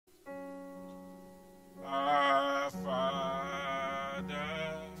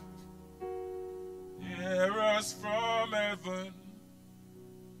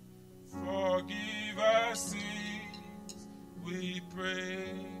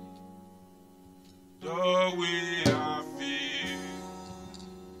Though we are few,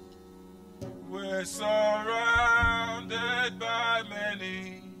 we're surrounded by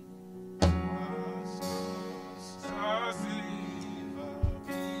many. Stars in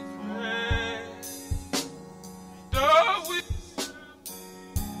praise. Though we're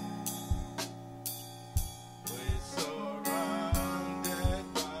surrounded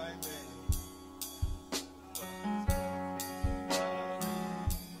by many.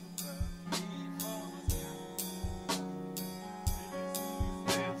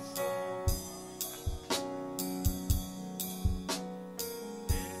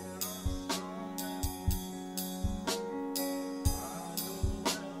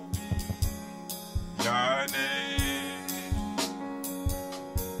 Thy name,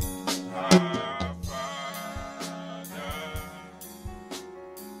 our Father,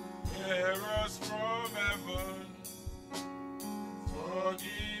 hear us from heaven,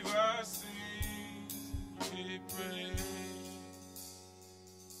 forgive our sins, we pray.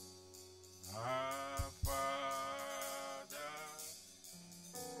 Our Father,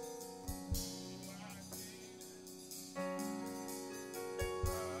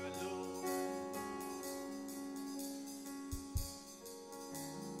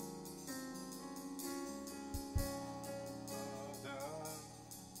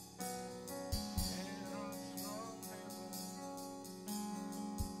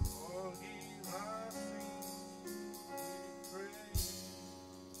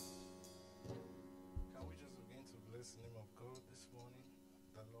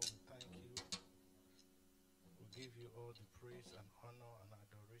 give you all the praise and honor and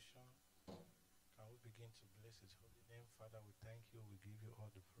adoration. Can we begin to bless his holy name? Father, we thank you. We give you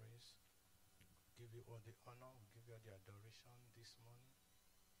all the praise. We give you all the honor. We give you all the adoration this morning.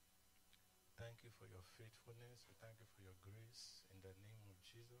 Thank you for your faithfulness. We thank you for your grace in the name of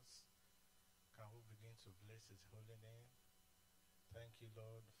Jesus. Can we begin to bless his holy name? Thank you,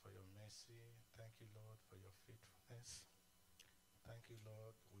 Lord, for your mercy. Thank you, Lord, for your faithfulness. Thank you,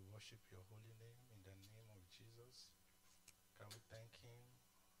 Lord. We worship your holy name in the name of Jesus. Can we thank him?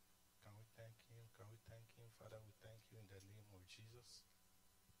 Can we thank him? Can we thank him? Father, we thank you in the name of Jesus.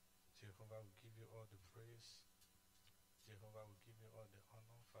 Jehovah, we give you all the praise. Jehovah, we give you all the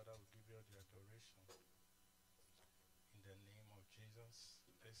honor. Father, we give you all the adoration. In the name of Jesus,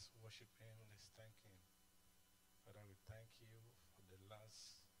 let's worship him. Let's thank him. Father, we thank you for the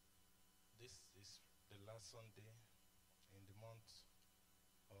last, this is the last Sunday in the month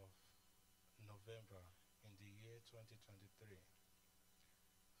of November in the year 2023.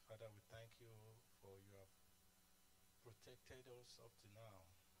 Father, we thank you for you have protected us up to now.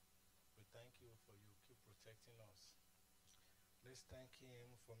 We thank you for you keep protecting us. Let's thank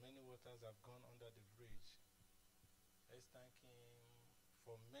him for many waters have gone under the bridge. Let's thank him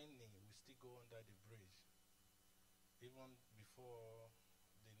for many we still go under the bridge even before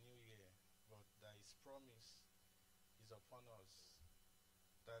the new year, but that his promise is upon us,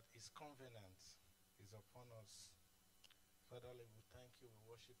 that his covenant is upon us. Father, we thank you, we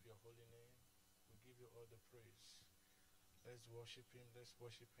worship your holy name, we give you all the praise. Let's worship him, let's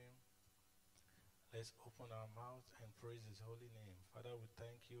worship him. Let's open our mouth and praise his holy name. Father, we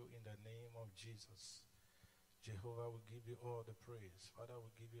thank you in the name of Jesus. Jehovah, we give you all the praise. Father, we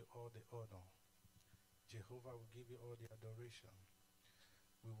give you all the honor. Jehovah, we give you all the adoration.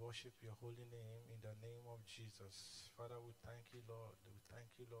 We worship your holy name in the name of Jesus. Father, we thank you, Lord. We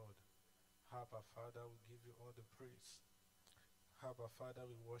thank you, Lord. Abba, Father, we give you all the praise. Abba, Father,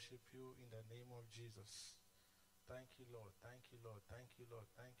 we worship you in the name of Jesus. Thank you, Lord. Thank you, Lord. Thank you, Lord.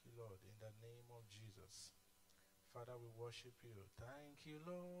 Thank you, Lord, in the name of Jesus. Father, we worship you. Thank you,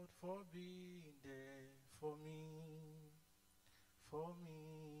 Lord, for being there for me. For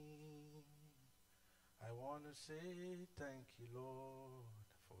me. I want to say thank you, Lord,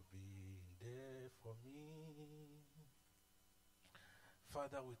 for being there for me.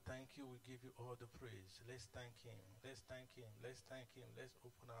 Father, we thank you. We give you all the praise. Let's thank him. Let's thank him. Let's thank him. Let's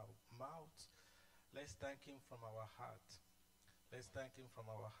open our mouths. Let's thank him from our heart. Let's thank him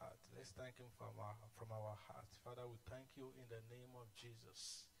from our heart. Let's thank him from our heart. Father, we thank you in the name of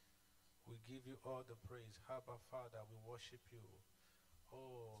Jesus. We give you all the praise. Abba, Father, we worship you.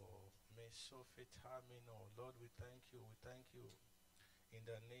 Oh, Lord, we thank you. We thank you in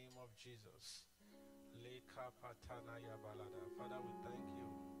the name of Jesus. Father, we thank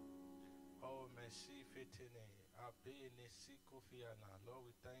you. Oh, Messi Fetene, Abe Nesi Kofiana. Lord,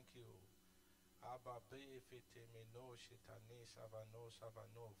 we thank you. Abba Be Feteme no Shetane Savano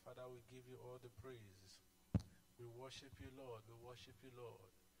Savano. Father, we give you all the praise. We worship you, Lord. We worship you, Lord.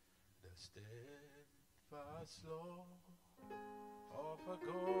 The steadfast love of a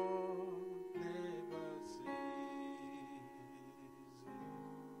God never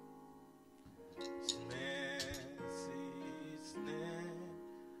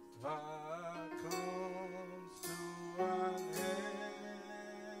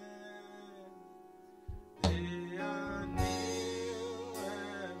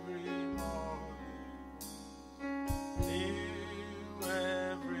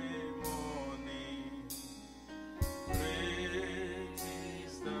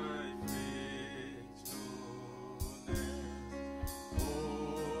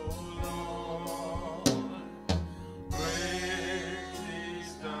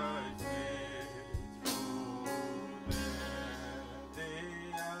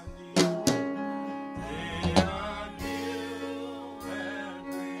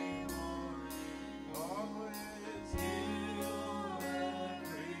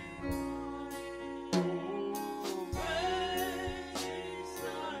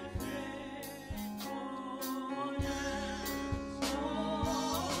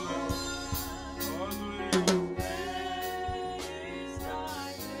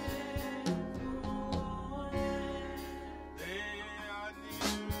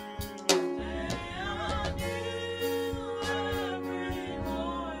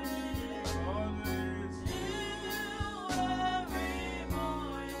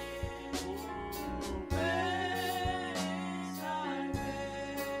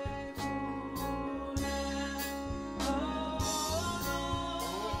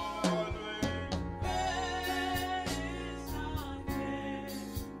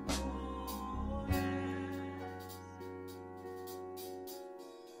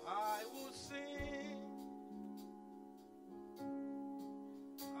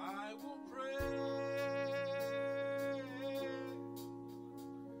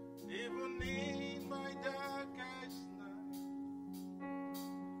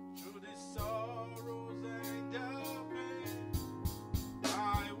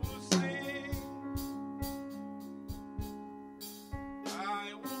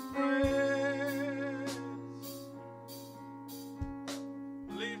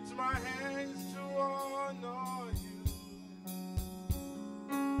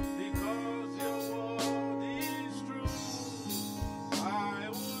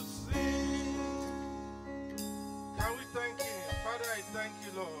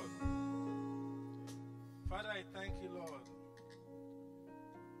Lord. Father, I thank you, Lord.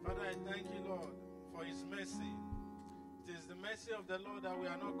 Father, I thank you, Lord, for his mercy. It is the mercy of the Lord that we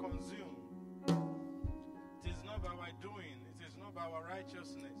are not consumed. It is not by our doing. It is not by our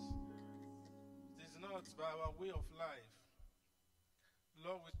righteousness. It is not by our way of life.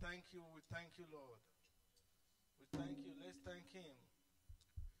 Lord, we thank you. We thank you, Lord. We thank you. Let's thank him.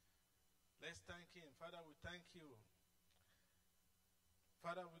 Let's thank him. Father, we thank you.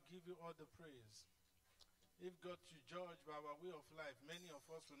 Father, we give you all the praise. If God should judge by our way of life, many of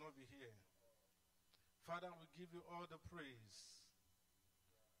us will not be here. Father, we give you all the praise.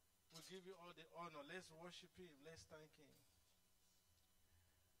 We give you all the honor. Let's worship him. Let's thank him.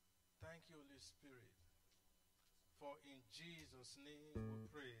 Thank you, Holy Spirit. For in Jesus' name we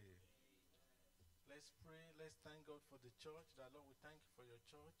pray. Let's pray. Let's thank God for the church. That Lord, we thank you for your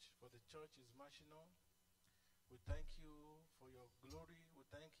church. For the church is marching on. We thank you for your glory. We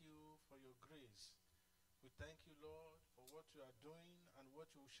thank you for your grace. We thank you, Lord, for what you are doing and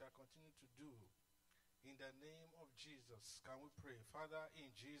what you shall continue to do. In the name of Jesus, can we pray? Father, in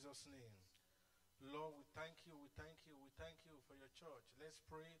Jesus' name. Lord, we thank you. We thank you. We thank you for your church. Let's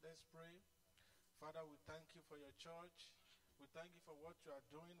pray. Let's pray. Father, we thank you for your church. We thank you for what you are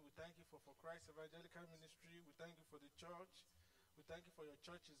doing. We thank you for Christ Evangelical Ministry. We thank you for the church. We thank you for your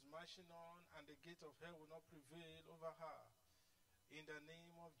church is marching on and the gate of hell will not prevail over her. In the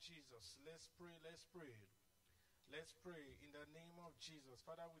name of Jesus, let's pray, let's pray. Let's pray in the name of Jesus.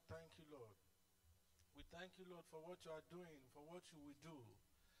 Father, we thank you, Lord. We thank you, Lord, for what you are doing, for what you will do,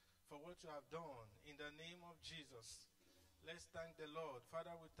 for what you have done. In the name of Jesus, let's thank the Lord.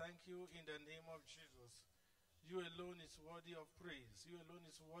 Father, we thank you in the name of Jesus. You alone is worthy of praise. You alone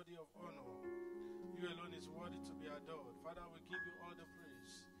is worthy of honor. You alone is worthy to be adored. Father, we give you all the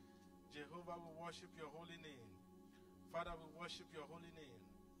praise. Jehovah, we worship your holy name. Father, we worship your holy name.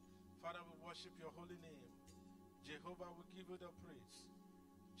 Father, we worship your holy name. Jehovah, we give you the praise.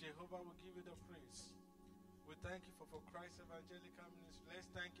 Jehovah, we give you the praise. We thank you for Christ Evangelical Ministry.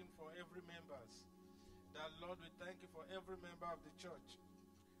 Let's thank him for every members. That Lord, we thank you for every member of the church.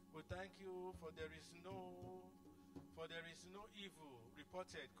 We thank you for there is no evil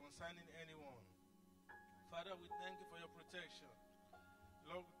reported concerning anyone. Father, we thank you for your protection.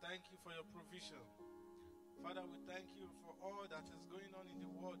 Lord, we thank you for your provision. Father, we thank you for all that is going on in the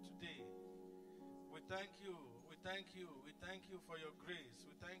world today. We thank you. We thank you. We thank you for your grace.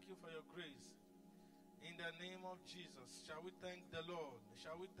 We thank you for your grace. In the name of Jesus, shall we thank the Lord?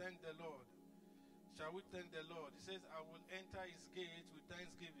 Shall we thank the Lord? Shall we thank the Lord? He says, I will enter his gate with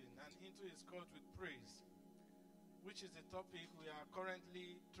thanksgiving and into his court with praise, which is the topic we are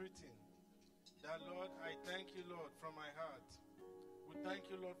currently treating. That Lord, I thank you, Lord, from my heart. We thank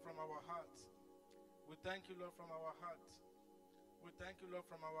you, Lord, from our heart. We thank you, Lord, from our heart. We thank you, Lord,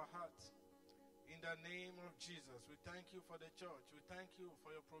 from our heart. In the name of Jesus, we thank you for the church. We thank you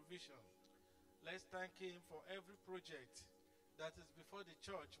for your provision. Let's thank him for every project that is before the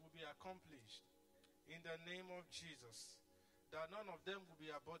church will be accomplished. In the name of Jesus, that none of them will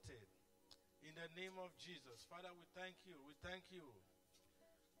be aborted. In the name of Jesus, Father, we thank you. We thank you.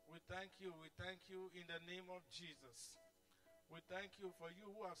 We thank you. We thank you in the name of Jesus. We thank you for you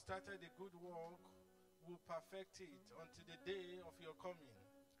who have started a good work will perfect it until the day of your coming.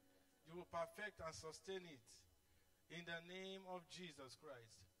 You will perfect and sustain it in the name of Jesus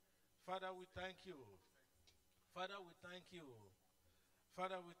Christ. Father, we thank you. Father, we thank you.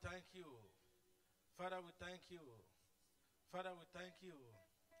 Father, we thank you. Father, we thank you. Father, we thank you.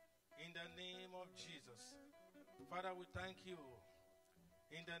 In the name of Jesus. Father, we thank you.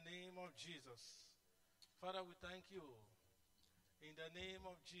 In the name of Jesus. Father, we thank you. In the name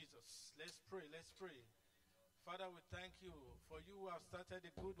of Jesus. Let's pray. Let's pray. Father, we thank you for you who have started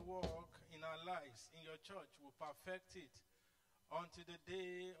a good work in our lives, in your church. Will perfect it until the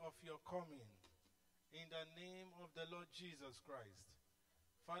day of your coming. In the name of the Lord Jesus Christ.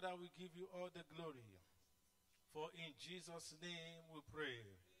 Father, we give you all the glory. For in Jesus' name we pray.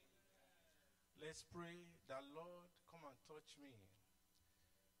 Let's pray that, Lord, come and touch me.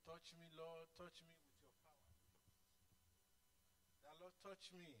 Touch me, Lord. Touch me with your power. That, Lord, touch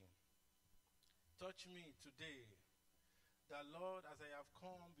me. Touch me today. That, Lord, as I have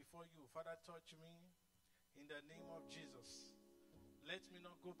come before you, Father, touch me in the name of Jesus. Let me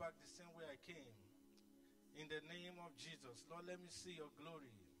not go back the same way I came. In the name of Jesus, Lord, let me see your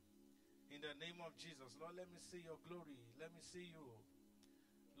glory. In the name of Jesus, Lord, let me see your glory. Let me see you.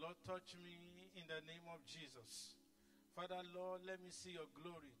 Lord, touch me in the name of Jesus. Father, Lord, let me see your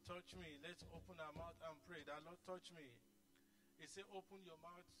glory. Touch me. Let's open our mouth and pray that, Lord, touch me. He said, open your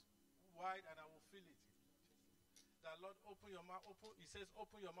mouth wide and I will fill it. that, Lord, open your mouth. He says,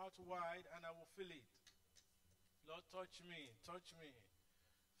 open your mouth wide and I will fill it. Lord, touch me, touch me.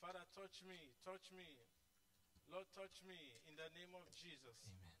 Father, touch me, touch me. Lord, touch me in the name of Jesus.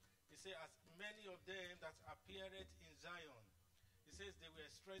 Amen. He says, as many of them that appeared in Zion, he says they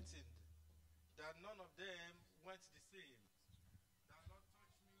were strengthened, that none of them went the same. That, Lord,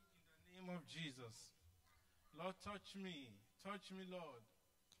 touch me in the name of Jesus. Lord, touch me, Lord.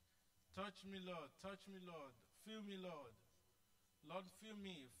 Touch me, Lord, touch me, Lord. Fill me, Lord. Lord, fill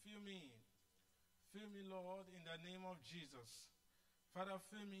me, fill me. Fill me, Lord, in the name of Jesus. Father,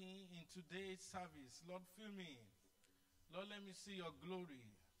 fill me in today's service. Lord, fill me. Lord, let me see your glory.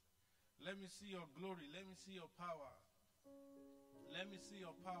 Let me see your glory. Let me see your power. Let me see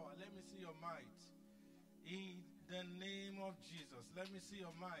your power. Let me see your might. In the name of Jesus. Let me see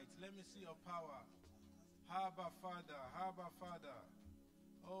your might. Let me see your power. Haba Father. Haba Father.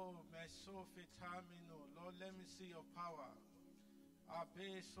 Oh, my soul fetamino. Lord, let me see your power.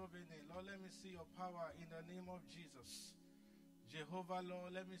 Abe sovene. Lord, let me see your power in the name of Jesus. Jehovah,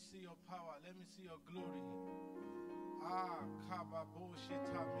 Lord, let me see your power. Let me see your glory. Kababo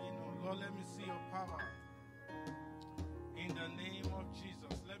shetamino. Lord, let me see your power. In the name of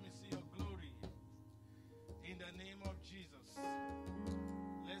Jesus. Let me see your glory. In the name of Jesus.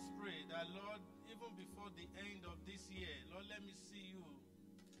 Let's pray that, Lord, even before the end of this year, Lord, let me see you.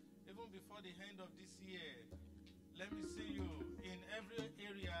 Even before the end of this year, let me see you in every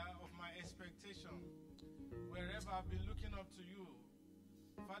area of my expectation. Wherever I've been looking up to you.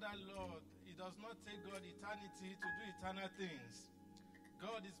 Father, Lord, it does not take God eternity to do eternal things.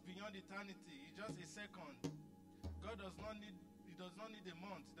 God is beyond eternity. It's just a second. God does not need a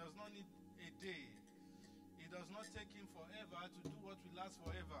month. He does not need a day. It does not take him forever to do what will last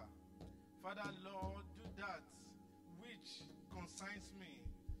forever. Father, Lord, do that which concerns me.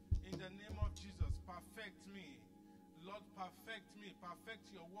 In the name of Jesus, perfect me. Lord, perfect me. Perfect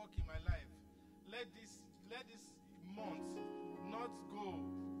your work in my life. Let this month not go.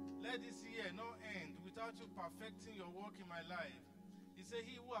 Let this year not end without you perfecting your work in my life. He said,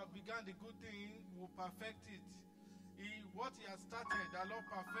 he who has begun the good thing will perfect it. What he has started, the Lord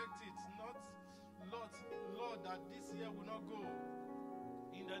perfect it. Not, Lord, that this year will not go.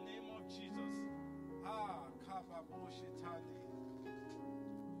 In the name of Jesus. Kababo Shetani.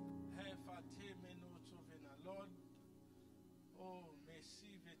 Lord, oh,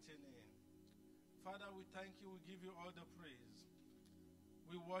 merci vetene. Father, we thank you. We give you all the praise.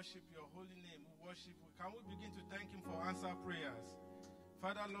 We worship your holy name. We worship. Can we begin to thank him for answered prayers?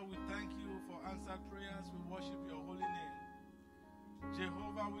 Father, Lord, we thank you for answered prayers. We worship your holy name.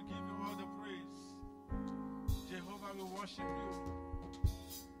 Jehovah, we give you all the praise. Jehovah, we worship you.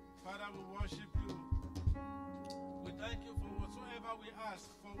 Father, we worship you. We thank you for whatsoever we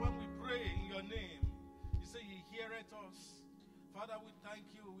ask. For when we pray in your name, you say you heareth us. Father, we thank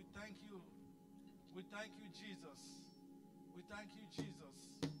you. We thank you. We thank you, Jesus. We thank you, Jesus.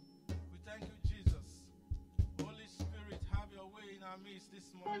 We thank you, Jesus. Holy Spirit, have your way in our midst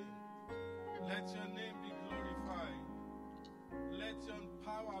this morning. Let your name be glorified. Let your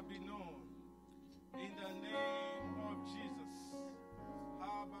power be known. In the name of Jesus.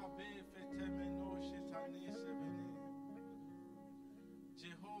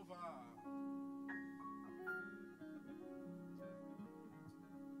 Jehovah.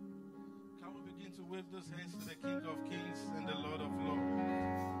 Can we begin to wave those hands to the King of Kings and the Lord of Lords?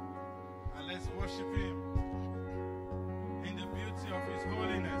 And let's worship him in the beauty of his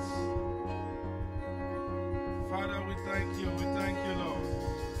holiness. Father, we thank you. We thank you, Lord.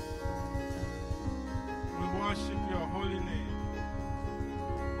 We worship your holy name.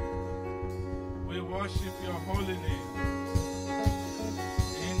 We worship your holy name.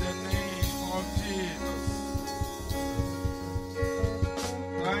 In the name of Jesus.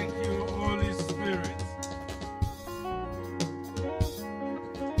 Thank you, Holy Spirit.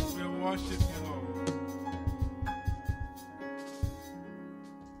 We worship you, Lord.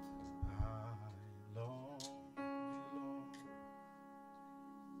 I love you, Lord.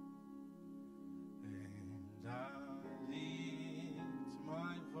 And I lift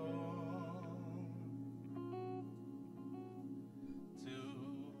my voice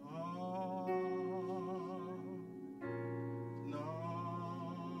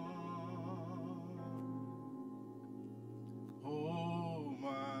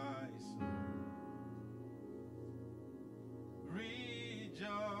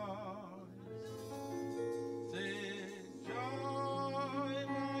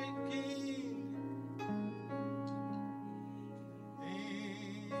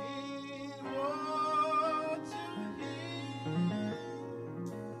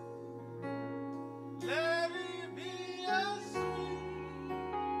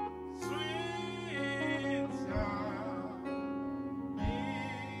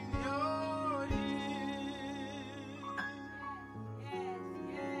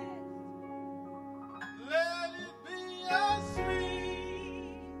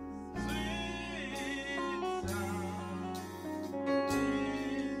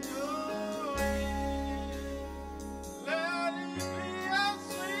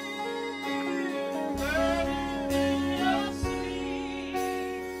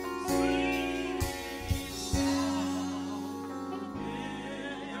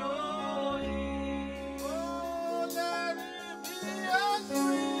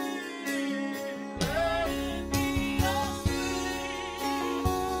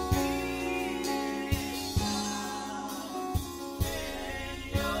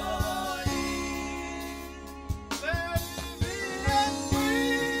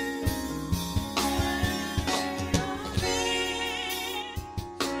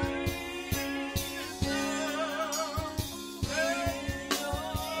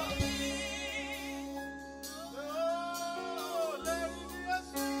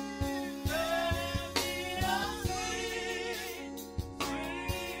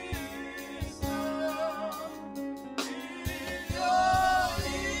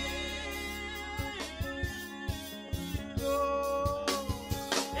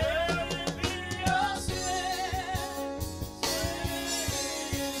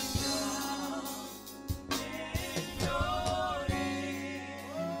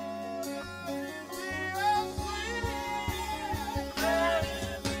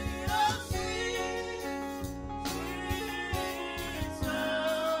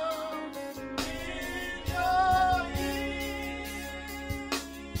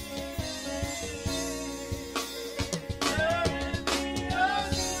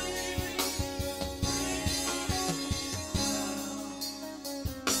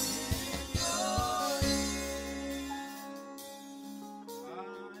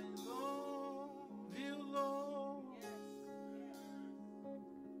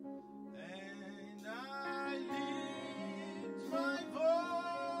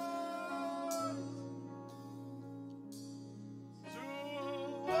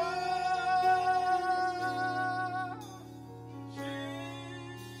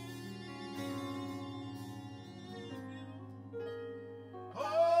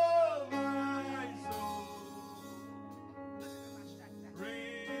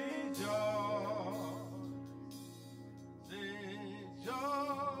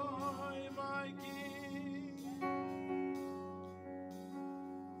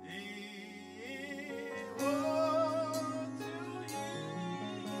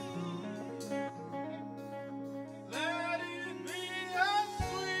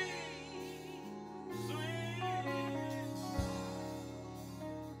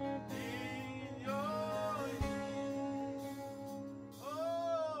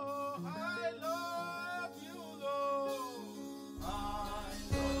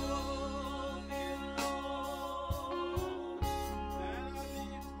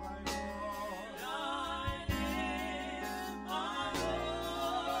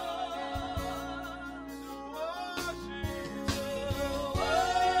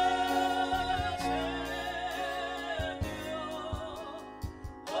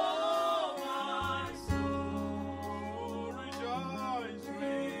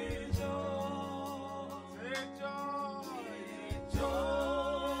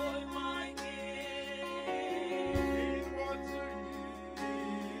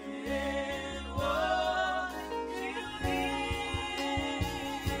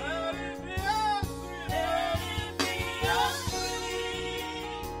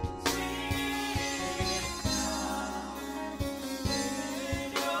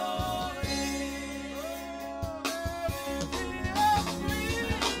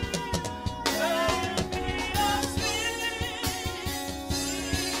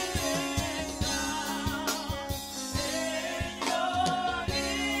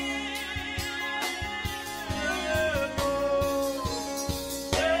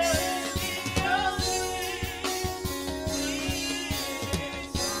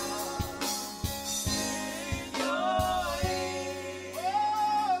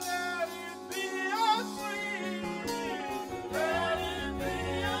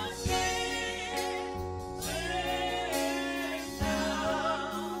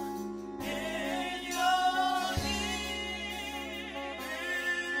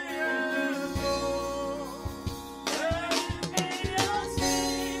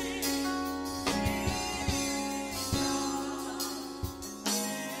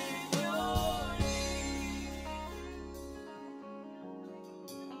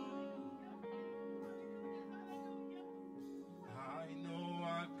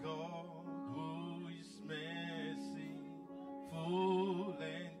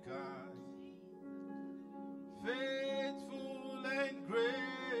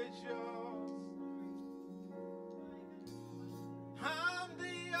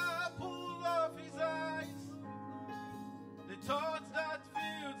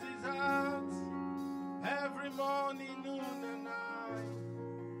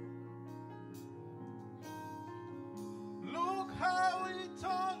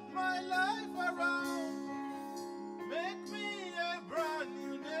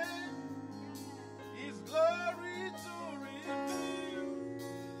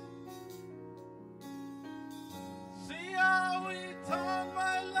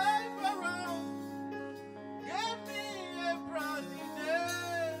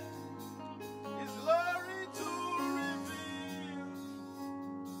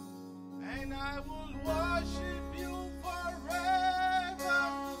and I will worship you forever,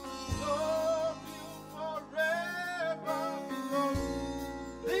 love you forever, because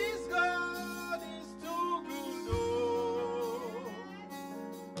this God is too good, oh,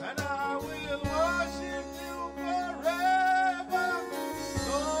 and I will worship you forever,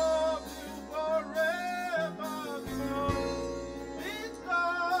 love you forever, because this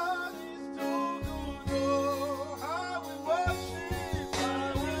God is too good, oh, I will worship you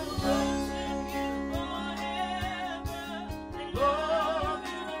forever, and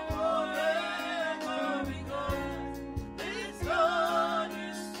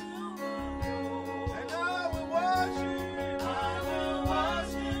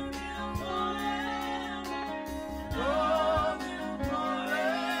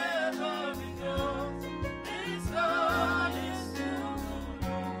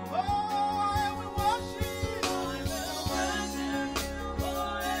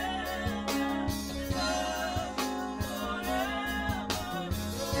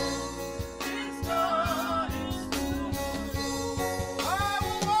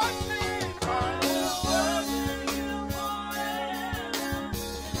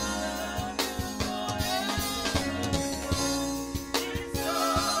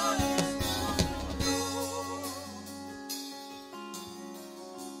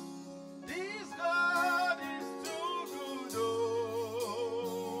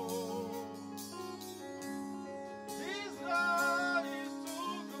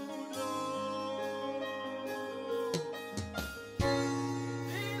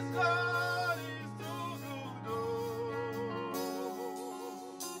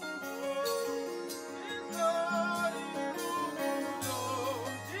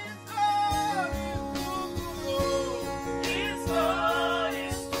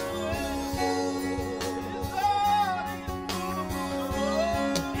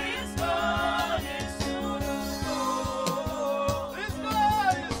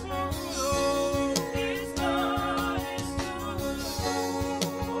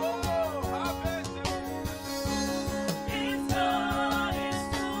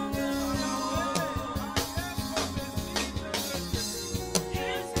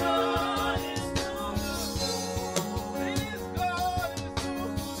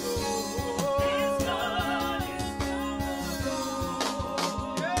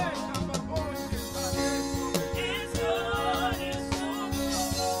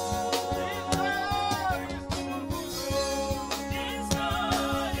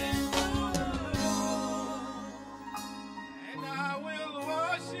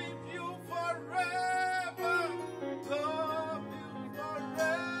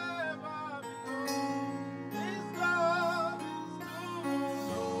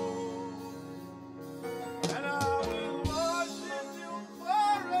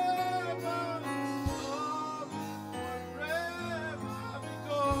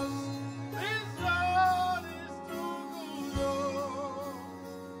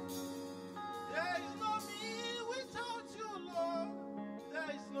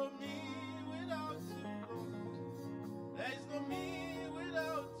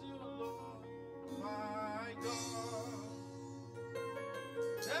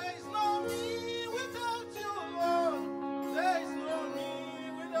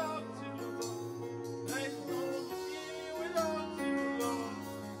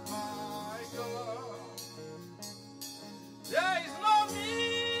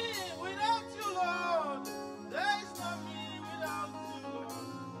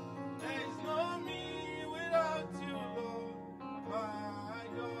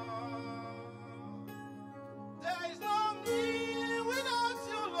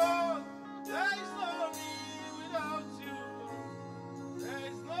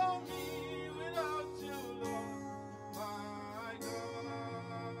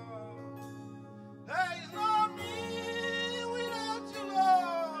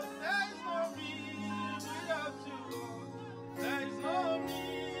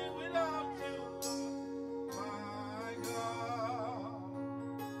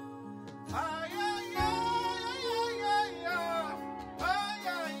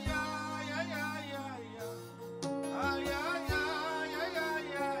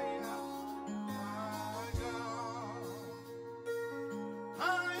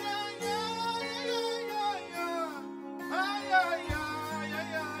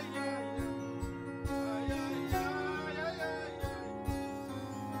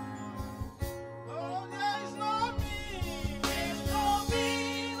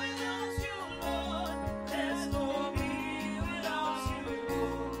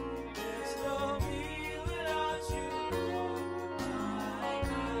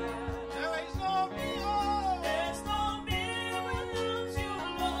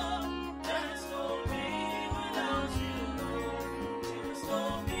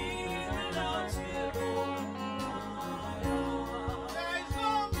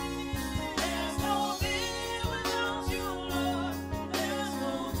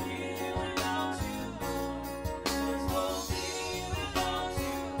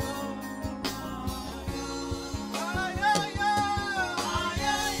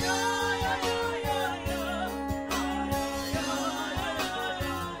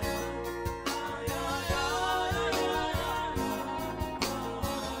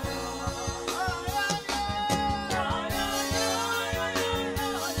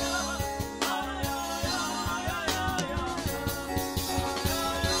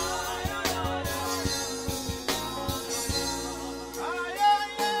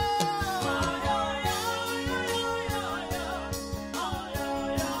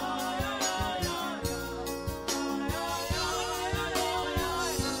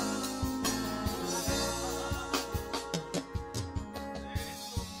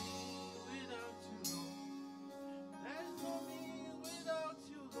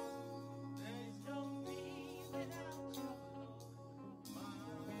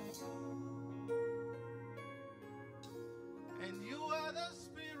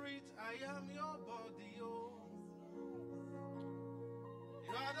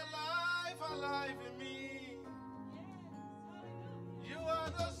alive in me. You are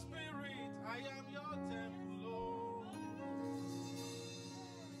the Spirit, I am your temple, Lord.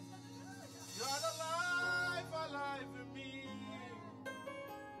 You are the life alive in me.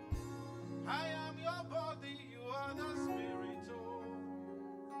 I am your body, you are the Spirit, oh.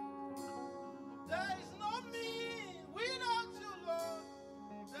 There is no me without you, Lord.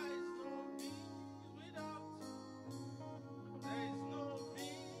 There is no me without you. There is no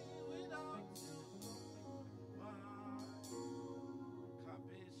me without you, Lord.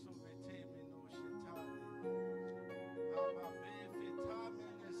 Kabeso beteme no shetane. Ababe fetame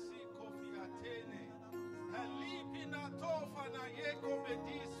ne siko fiatene. Halipi na tofa na yeko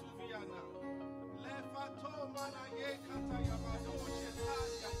bedisu viana. Lefato mana yekata yabado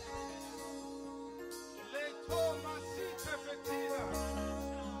shetane. Leto masite fetina.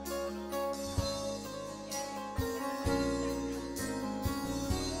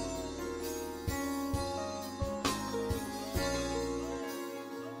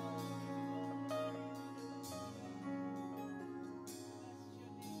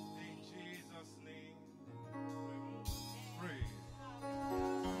 In Jesus' name, we will pray.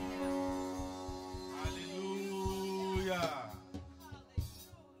 Hallelujah.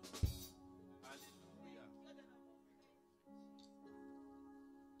 Hallelujah.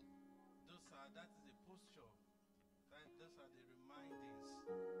 That is the posture. Those are the remindings.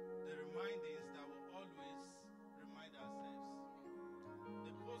 The remindings that will always remind ourselves.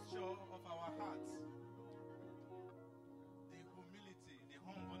 The posture of our hearts. The humility, the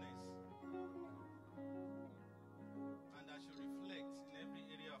humbleness. And that should reflect in every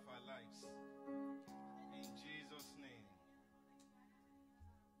area of our lives. In Jesus' name.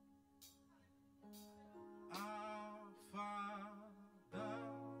 Our Father,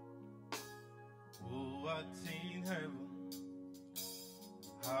 who art in heaven,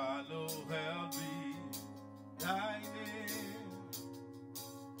 hallowed be thy name.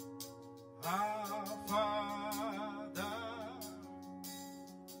 Our Father,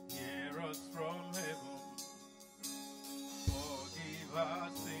 hear us from heaven. Forgive our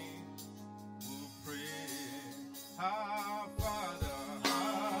sins, we pray. Our Father,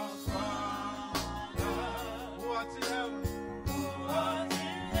 who art in heaven,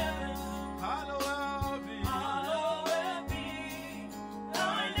 hallowed be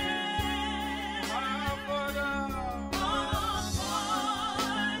thy name. Our Father,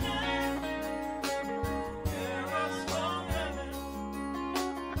 hear us from heaven.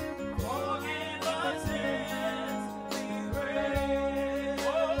 Forgive our sins, we pray.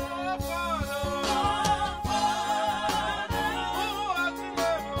 Oh, Father,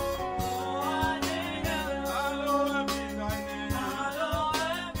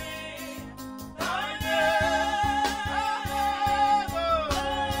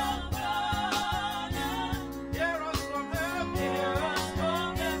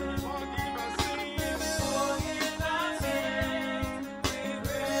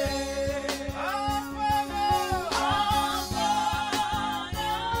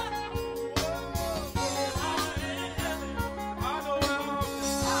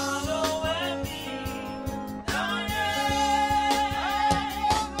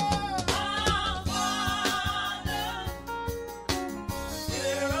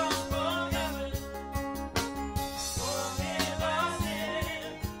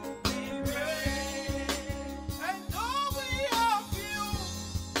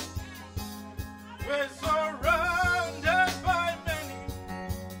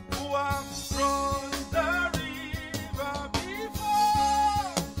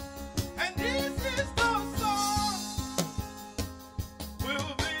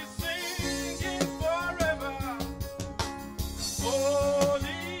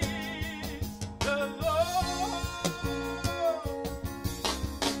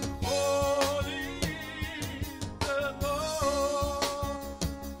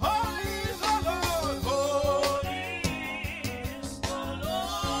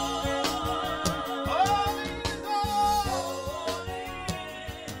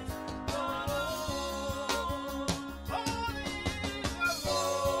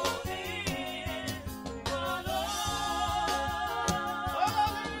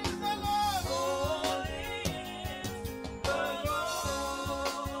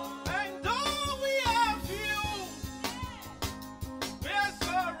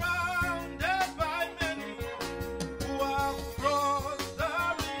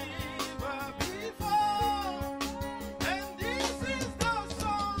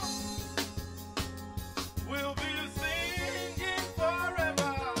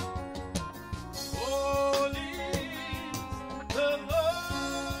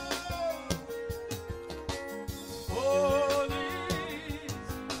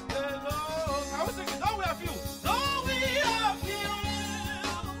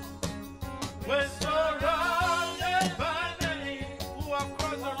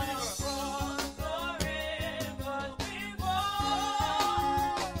 Oh,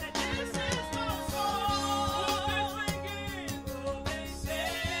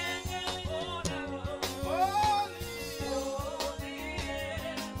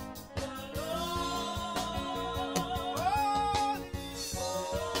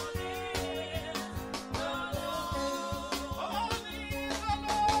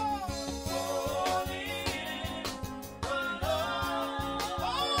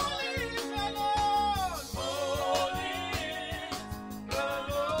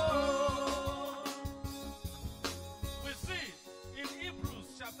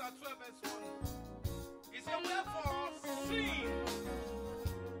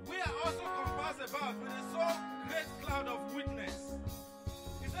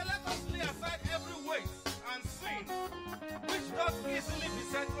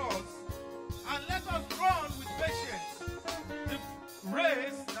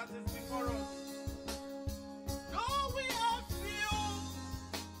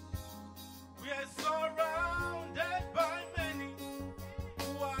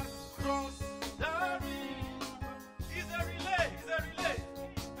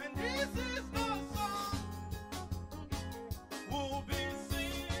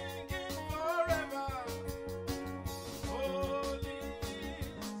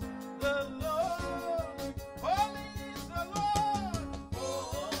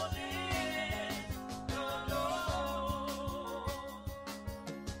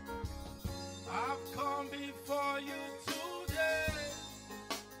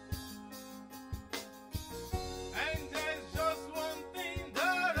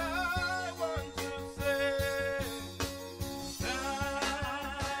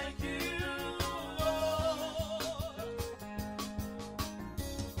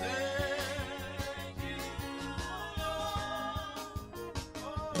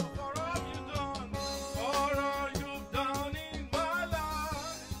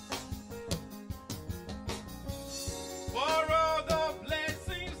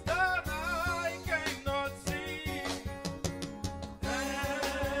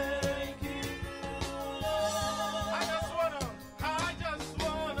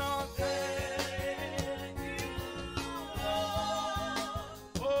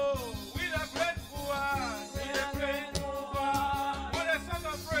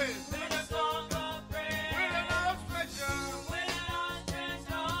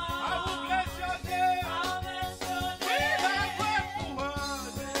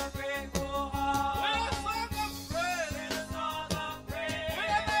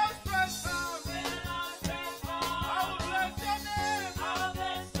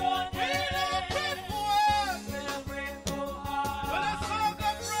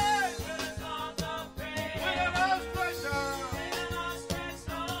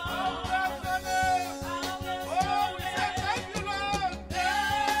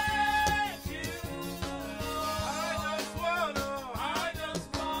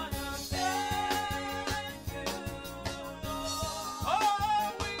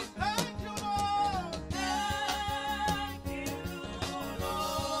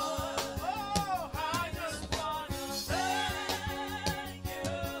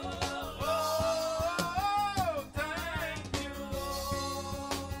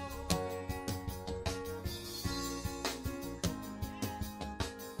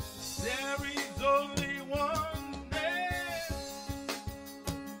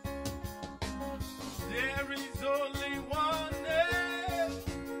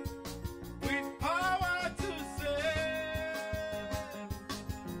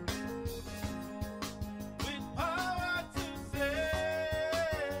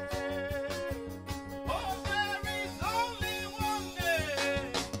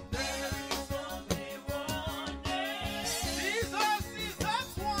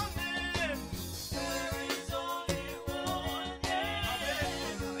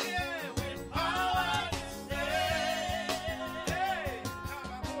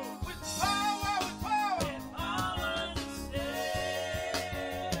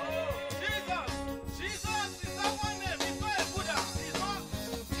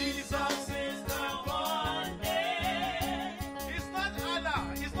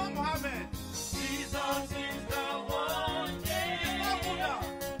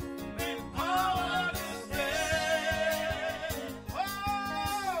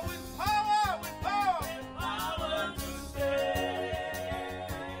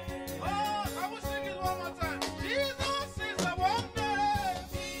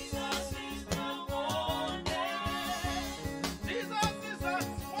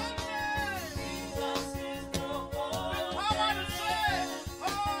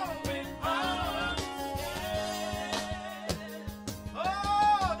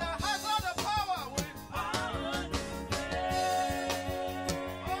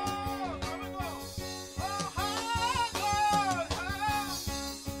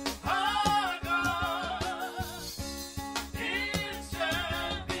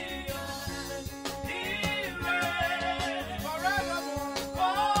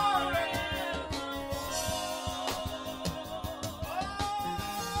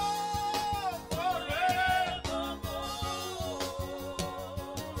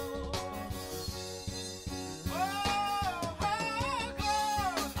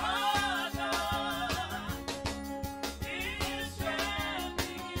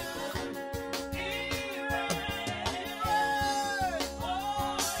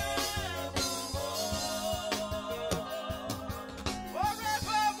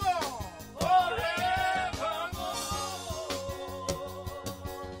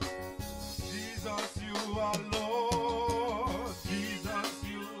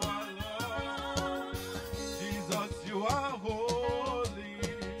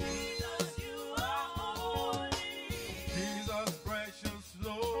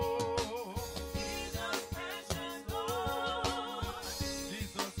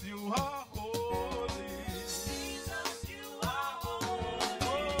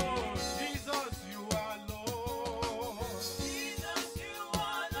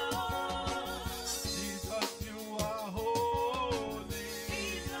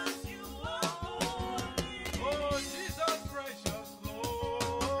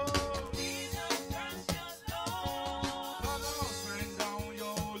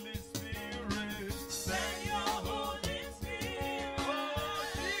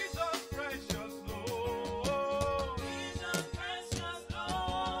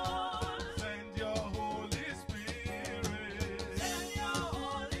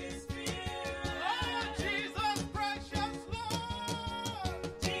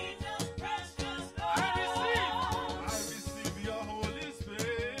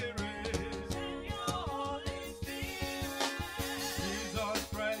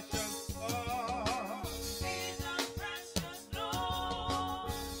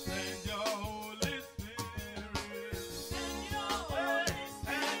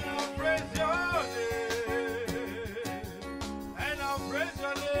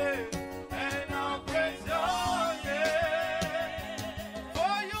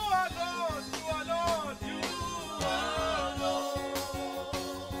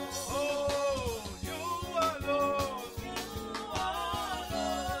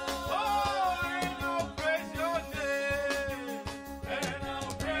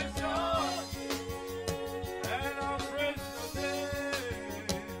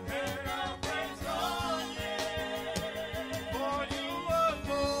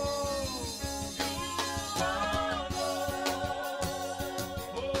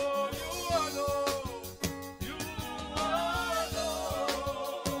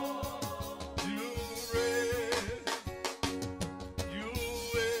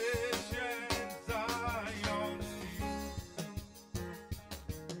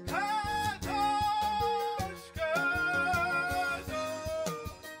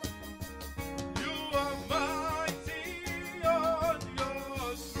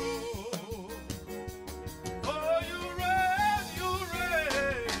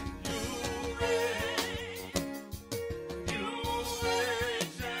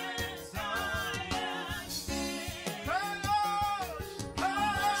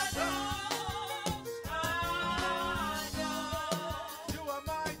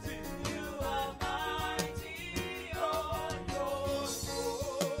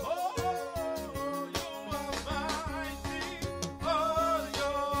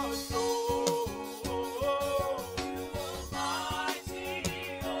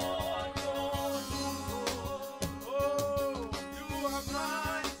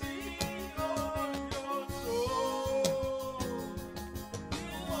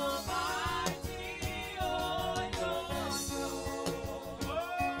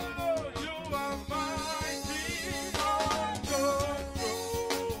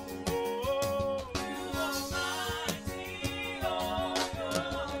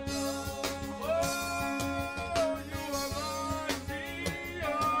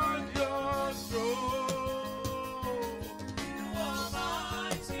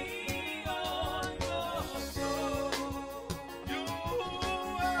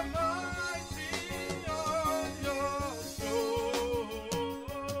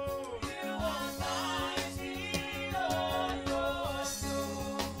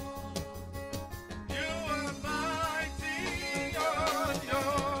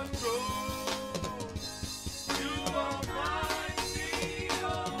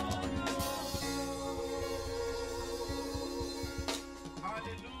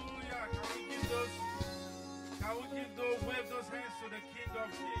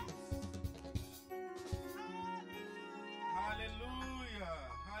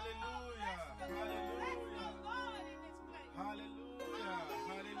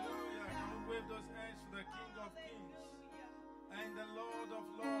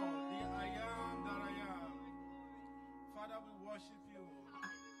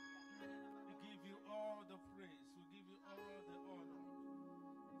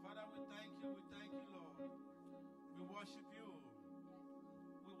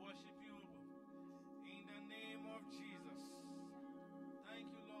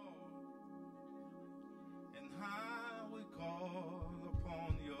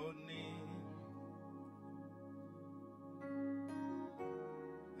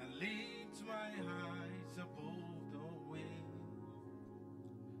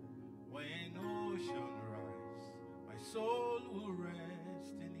 soul will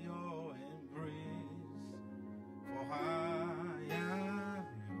rest in your embrace, for I am yours,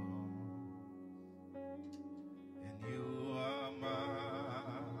 and you are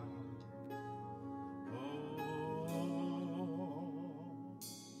mine. Oh,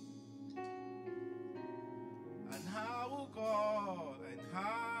 and I will call, and I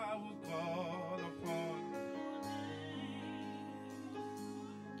will call upon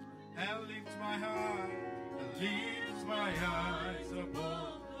and lift my heart, and lift my eyes above.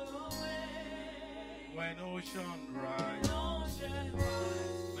 When ocean rise,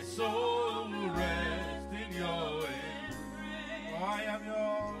 my soul will rest in your embrace. For I am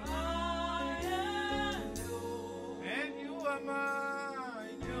yours, and you are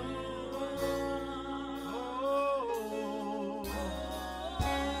mine. You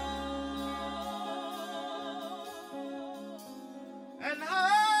and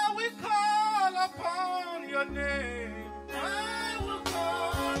I will call upon your name. I will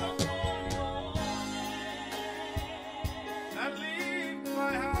call upon your name and lift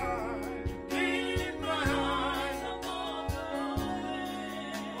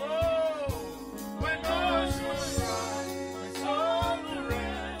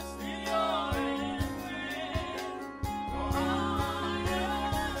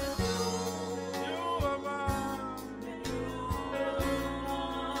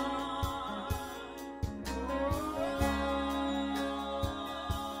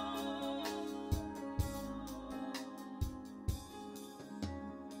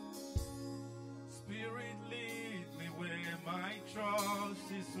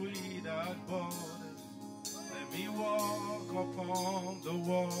without borders. Let me walk upon the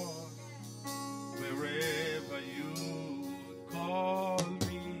water wherever you call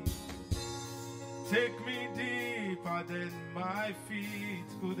me. Take me deeper than my feet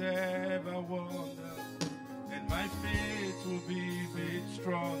could ever wander, and my faith will be made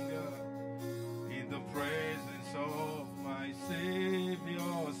stronger in the presence of my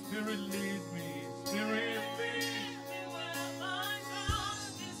Savior. Spirit, lead me. Spirit, lead me.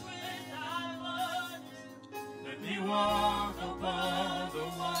 Let me walk upon the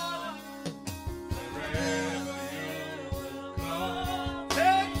water wherever you will come.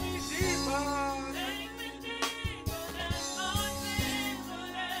 Take me deeper. Take me deeper than my feet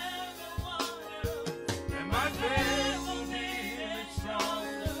could ever wander, and my faith will be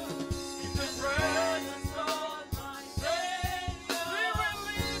stronger in the presence of my Savior. Spirit,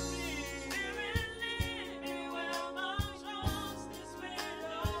 lead me. Spirit, lead me where my trust is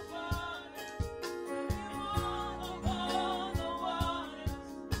without borders.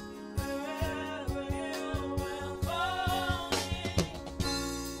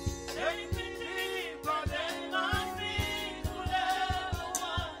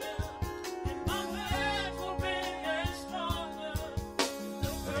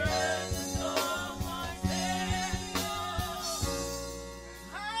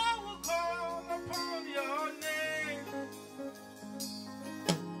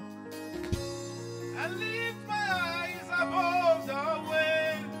 I lift my eyes above the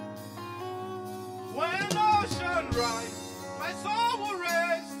wave. When ocean rise, my soul will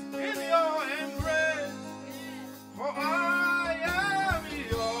rest in your embrace. For I am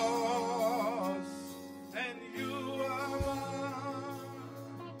yours, and you are mine.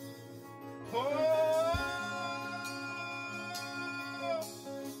 Oh,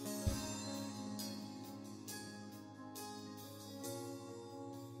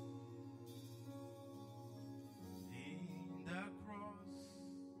 in the cross,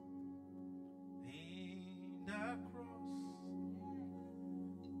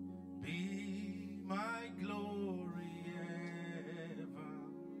 be my glory ever,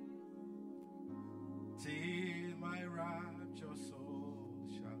 till my rapture soul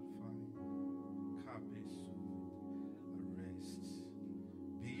shall find rest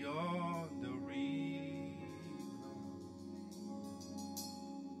beyond the river.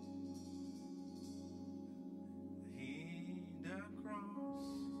 In the cross.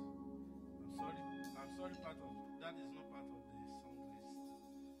 I'm sorry, part of that is not part of the song list.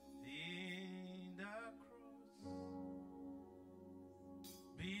 In the cross,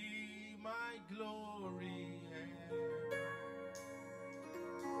 be my glory ever,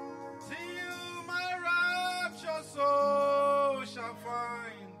 till my rapture soul shall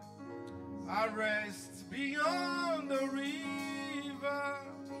find a rest beyond the river.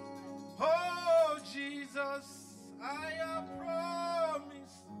 Oh Jesus, I have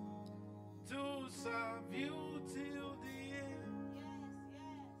promised to serve you till the end.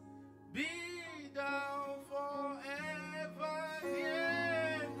 Be thou forever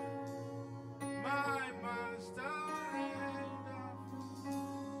near, my master and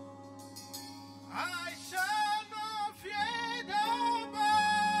I shall not fear the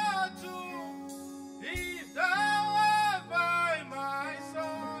battle, if thou art by my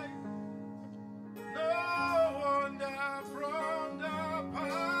side. No wonder from the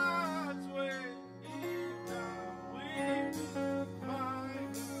pathway, if thou wilt my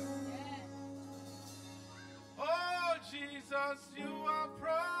God. Oh Jesus, you have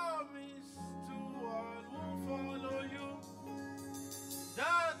promised to all who follow you,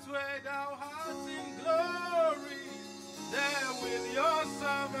 that where thou art in glory, there will your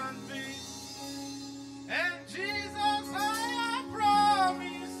servant be. And Jesus, I have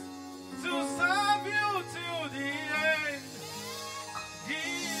promised to serve you till the end.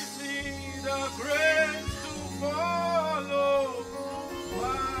 Give me the grace to follow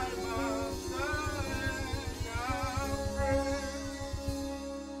my master and our friend.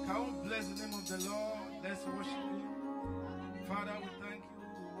 Can we bless the name of the Lord? Let's worship him. Father, we thank you.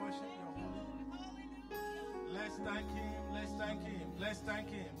 We worship your holy name. Let's thank him. Let's thank him. Let's thank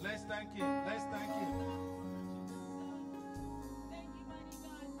him. Let's thank him. Let's thank him. Thank you, mighty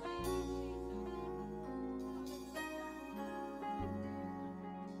God. Thank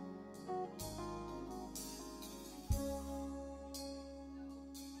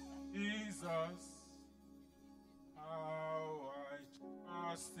you, Jesus, how I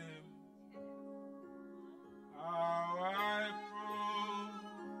trust him, how I prove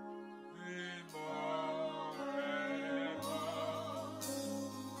him forever.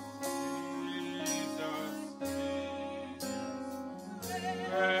 Jesus, Jesus,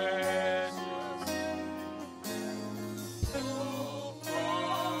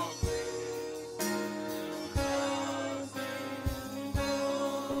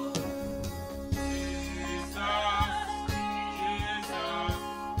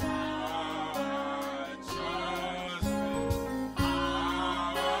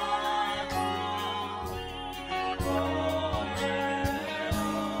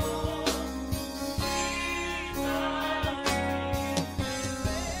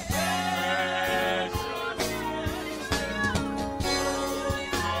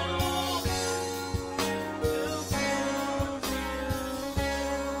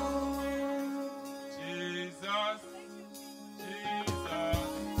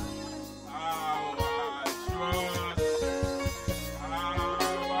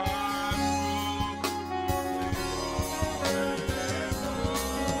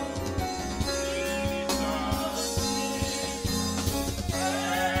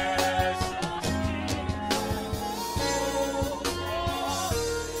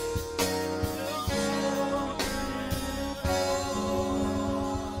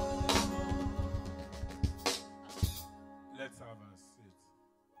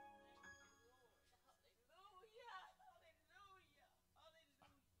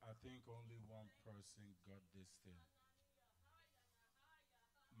 think only one person got this thing.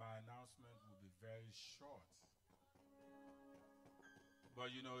 My announcement will be very short.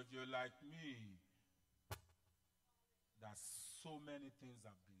 But you know, if you're like me, that so many things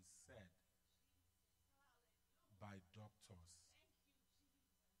have been said by doctors.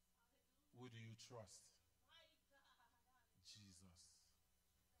 Who do you trust? Jesus.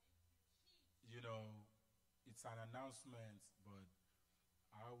 You know, it's an announcement, but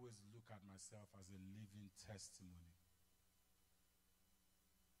I always look at myself as a living testimony.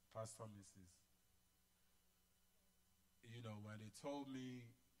 Pastor Mrs. You know, when they told me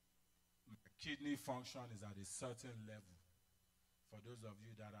my kidney function is at a certain level, for those of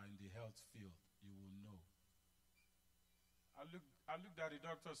you that are in the health field, you will know. I looked at the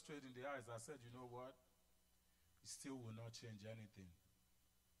doctor straight in the eyes. I said, you know what? It still will not change anything.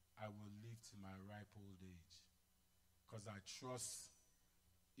 I will live to my ripe old age because I trust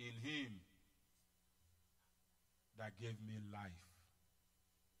in him that gave me life.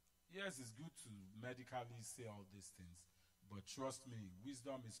 Yes, it's good to medically say all these things, but trust me,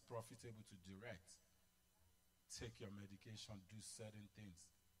 wisdom is profitable to direct. Take your medication, do certain things.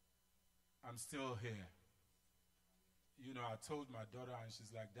 I'm still here. You know, I told my daughter, and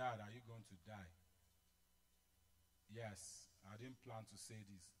she's like, Dad, are you going to die? Yes, I didn't plan to say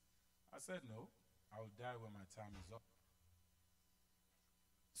this. I said, no, I will die when my time is up.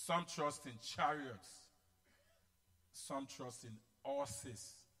 Some trust in chariots. Some trust in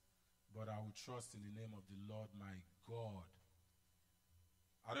horses. But I will trust in the name of the Lord my God.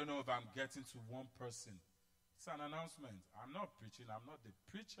 I don't know if I'm getting to one person. It's an announcement. I'm not preaching. I'm not the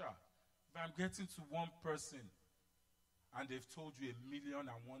preacher. If I'm getting to one person and they've told you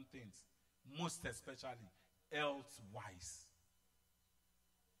 1,000,001 things, most especially health-wise.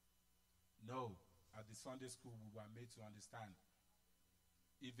 No, at the Sunday school we were made to understand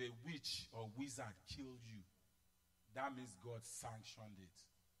if a witch or wizard killed you, that means God sanctioned it.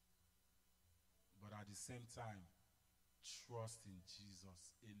 But at the same time, trust in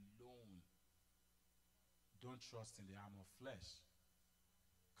Jesus alone. Don't trust in the arm of flesh,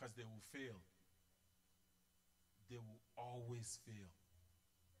 because they will fail. They will always fail.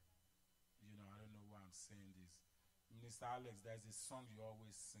 You know, I don't know why I'm saying this. Minister Alex, there's a song you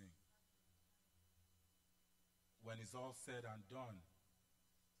always sing. When it's all said and done,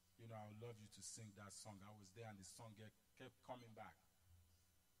 you know, I would love you to sing that song. I was there and the song kept coming back.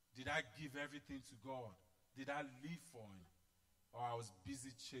 Did I give everything to God? Did I live for him? Or I was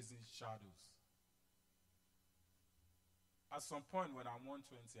busy chasing shadows? At some point when I'm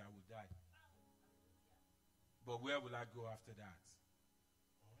 120, I will die. But where will I go after that?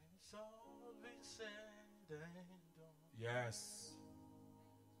 When it's all been said and done, Yes.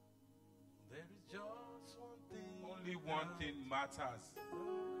 there is just one thing. Only one thing matters.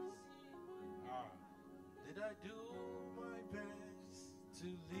 Did I do my best to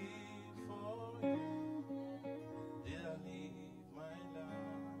live for you? Did I live my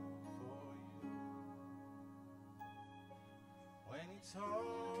life for you? When it's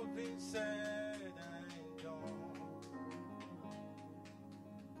all been said and done,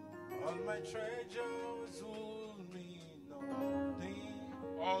 all my treasures will mean nothing.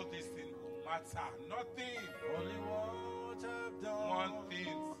 All these things will matter. Nothing. Only what I've done. One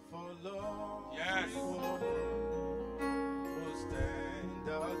thing. For love. Yes. Will stand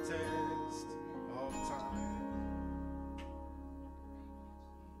the test of time.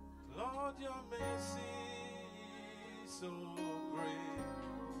 Lord, your mercy is so great.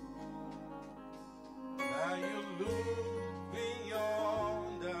 Now you look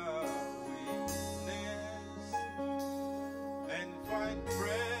beyond our weakness and find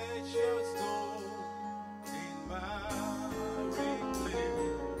precious gold in my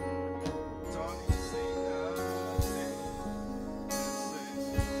reclaim. Turning sinners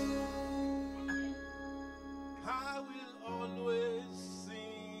innocent. I will always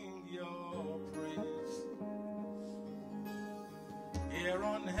sing your praise here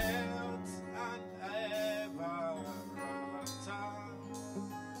on earth and ever after.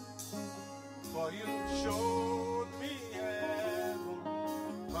 For you showed me heaven,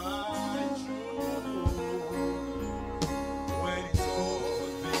 my truth. When it's all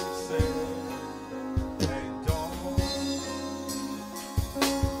been said and done,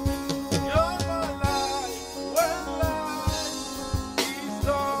 you're my life when life is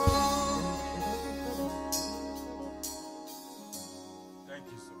done. Thank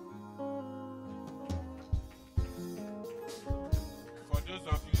you so much. For those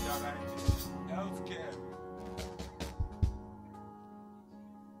of you that are in healthcare,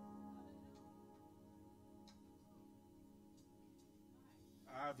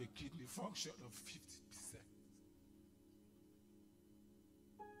 I have a kidney function of 50%.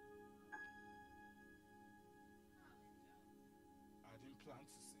 I didn't plan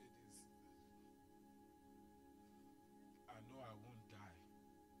to say this. I know I won't die.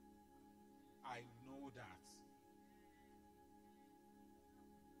 I know that.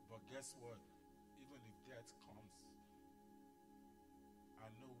 But guess what? Even if death comes, I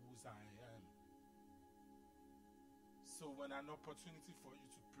know whose I am. So when an opportunity for you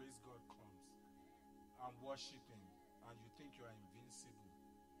to praise God comes and worship Him, and you think you are invincible,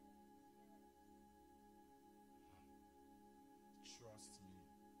 trust me.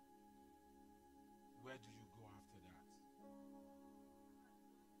 Where do you go after that?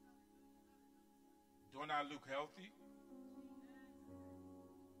 Don't I look healthy?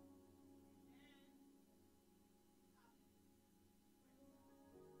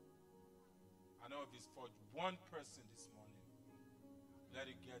 I know if it's for one person this morning, let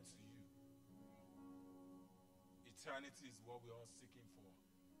it get to you. Eternity is what we're all seeking for.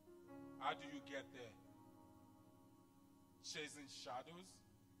 How do you get there? Chasing shadows?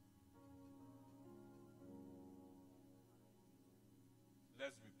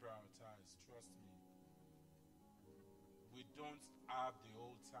 Let's reprioritize. Trust me. We don't have the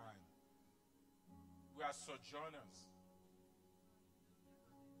old time. We are sojourners.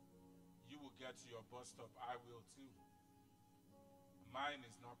 You will get to your bus stop. I will too. Mine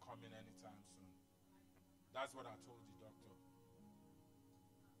is not coming anytime soon. That's what I told the doctor.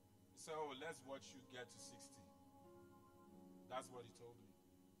 He said, oh, let's watch you get to 60. That's what he told me.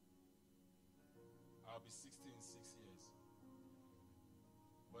 I'll be 60 in 6 years.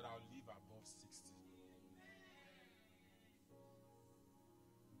 But I'll live above 60.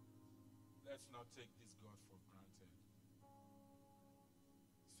 Let's not take this God for granted.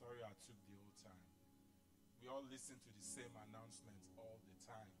 Sorry I took the old time. We all listen to the same announcements all the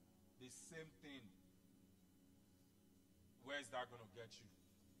time. The same thing. Where is that going to get you?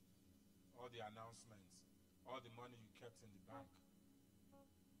 All the announcements, all the money you kept in the bank.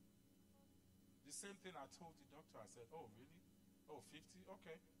 The same thing I told the doctor. I said, oh, really? Oh, 50?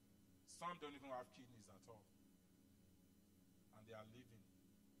 Okay. Some don't even have kidneys at all. And they are living.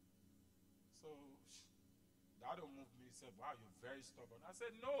 So, that don't move me. He said, wow, you're very stubborn. I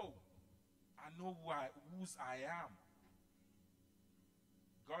said, no. I know whose I am.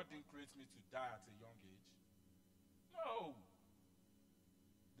 God didn't create me to die at a young age. No.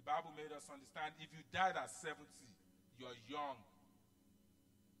 The Bible made us understand if you died at 70, you're young.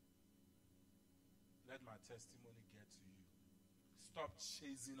 Let my testimony get to you. Stop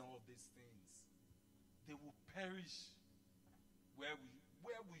chasing all these things. They will perish. Where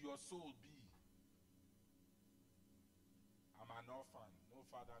will your soul be? I'm an orphan, no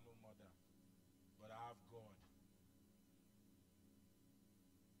father, no mother, but I have God.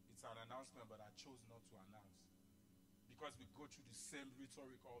 It's an announcement, but I chose not to announce. Because we go through the same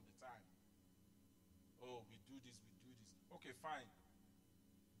rhetoric all the time. Oh, we do this, we do this. Okay, fine.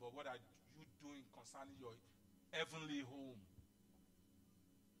 But what are you doing concerning your heavenly home?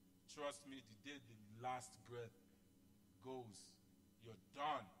 Trust me, the day the last breath goes, you're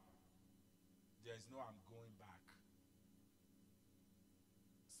done. There is no I'm going back.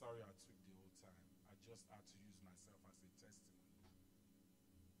 Sorry I took the old time. I just had to use myself as a testimony.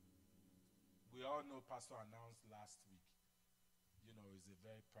 We all know Pastor announced last week, you know, he's a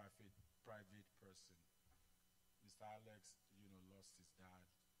very private person. Mr. Alex, you know, lost his dad.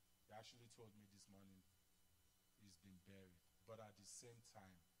 He actually told me this morning he's been buried. But at the same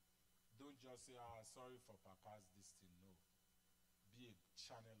time, don't just say, sorry for Papa's this thing. No. Be a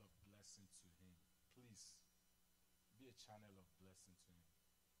channel of blessing to him. Please. Be a channel of blessing to him.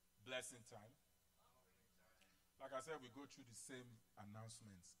 Blessing time. Like I said, we go through the same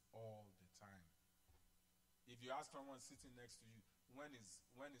announcements all the time. If you ask someone sitting next to you, when is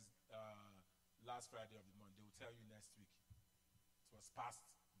last Friday of the month, they will tell you next week. It was past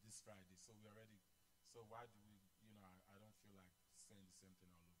this Friday, so we already. So why do we? You know, I don't feel like saying the same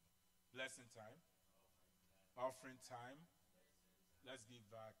thing all over. Blessing time. Offering time. Let's give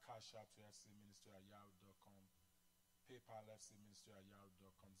cash out to fcministry@yahoo.com. PayPal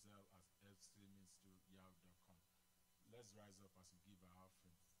fcministry@yahoo.com. Zelle at fcministry@yahoo.com. Let's rise up as we give our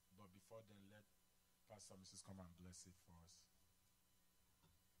offering. But before then, let Pastor Mrs. come and bless it for us.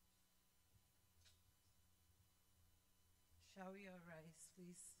 Shall we all rise,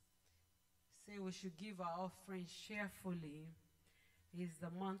 please? Say we should give our offering cheerfully. It's the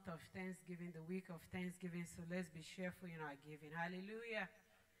month of Thanksgiving, the week of Thanksgiving, so let's be cheerful in our giving. Hallelujah.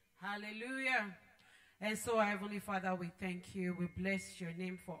 Hallelujah. And so, Heavenly Father, we thank you. We bless your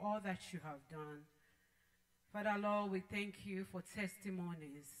name for all that you have done. Father, Lord, we thank you for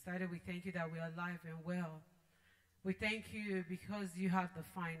testimonies. Father, we thank you that we are alive and well. We thank you because you have the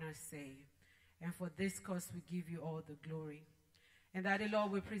final say. And for this cause, we give you all the glory. And Daddy,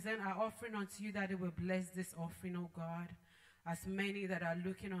 Lord, we present our offering unto you, that it will bless this offering, oh God. As many that are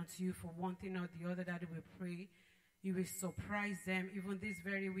looking unto you for one thing or the other, that we pray you will surprise them even this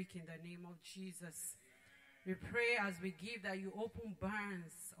very week in the name of Jesus. We pray as we give that you open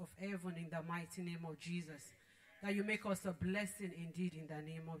barns of heaven in the mighty name of Jesus. That you make us a blessing indeed in the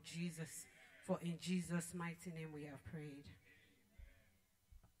name of Jesus. For in Jesus' mighty name we have prayed.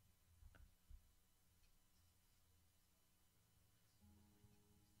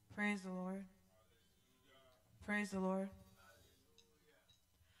 Praise the Lord. Praise the Lord.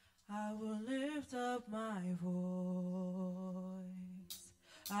 I will lift up my voice.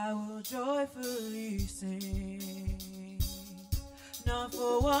 I will joyfully sing. Not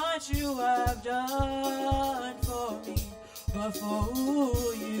for what you have done for me, but for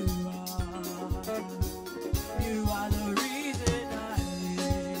who you are. You are the reason I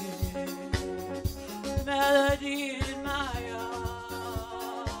live. Melody in my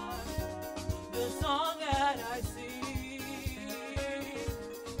heart. The song that I sing.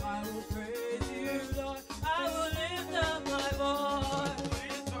 I will praise you, Lord. I will lift up my voice.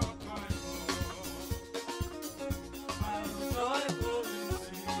 I will joyfully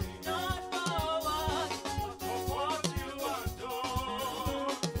sing. Not for what you have done, but for who you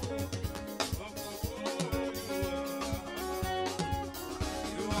are.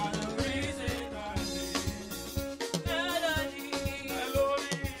 You are the reason I live. Melody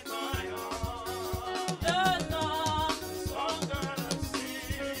in my heart. The song that I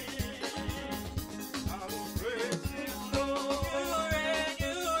sing. I will praise you, Lord. You reign,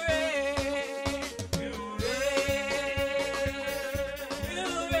 you reign. You reign. You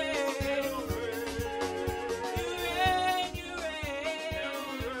reign. You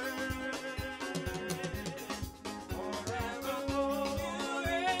reign. Forevermore. You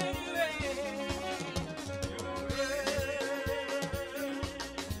reign, you reign.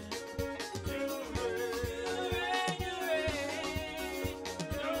 You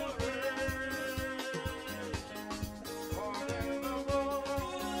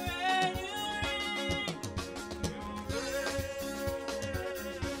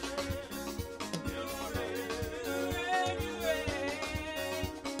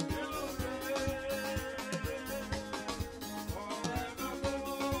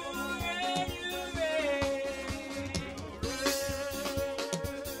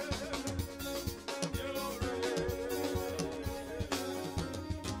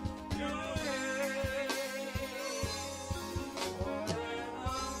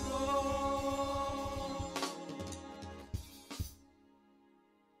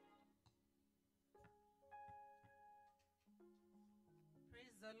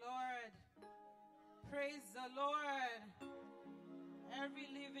Praise the Lord. Praise the Lord. Every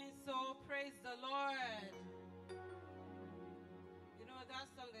living soul, praise the Lord. You know that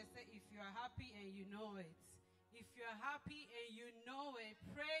song they say, if you are happy and you know it. If you're happy and you know it,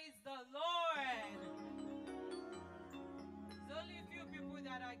 praise the Lord. There's only a few people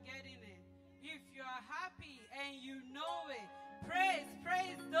that are getting it. If you're happy and you know it, praise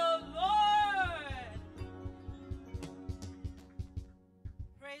the Lord.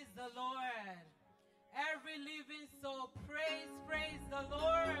 Praise the Lord. Every living soul, praise the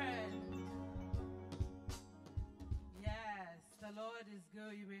Lord. Yes, the Lord is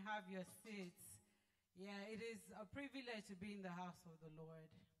good. You may have your seats. Yeah, it is a privilege to be in the house of the Lord.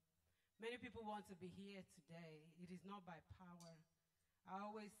 Many people want to be here today. It is not by power. I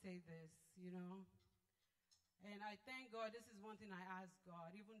always say this, you know. And I thank God. This is one thing I ask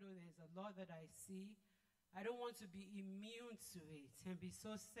God. Even though there's a lot that I see, I don't want to be immune to it and be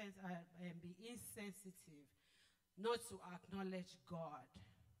so and be insensitive not to acknowledge God.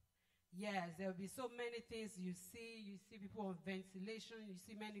 Yes, there will be so many things you see. You see people on ventilation. You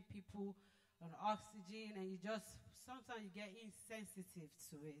see many people on oxygen, and you just, sometimes you get insensitive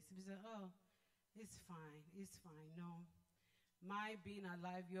to it. You say, oh, it's fine. No. My being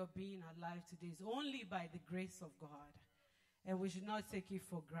alive, your being alive today is only by the grace of God. And we should not take it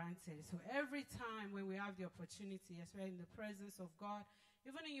for granted. So every time when we have the opportunity, especially in the presence of God,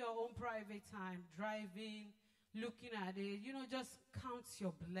 even in your own private time, driving, looking at it, you know, just count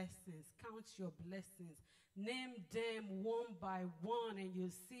your blessings. Count your blessings. Name them one by one, and you'll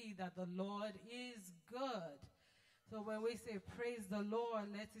see that the Lord is good. So when we say praise the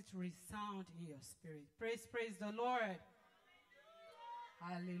Lord, let it resound in your spirit. Praise the Lord.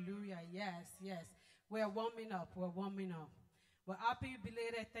 Hallelujah. Yes. We're warming up. Well, happy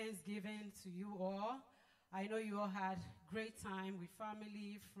belated Thanksgiving to you all. I know you all had great time with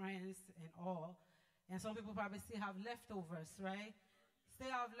family, friends, and all. And some people probably still have leftovers, right?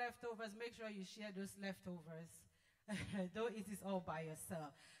 Still have leftovers. Make sure you share those leftovers. Don't eat it all by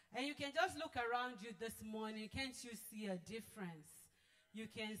yourself. And you can just look around you this morning. Can't you see a difference? You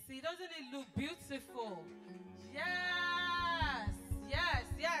can see. Doesn't it look beautiful? Yes, yes,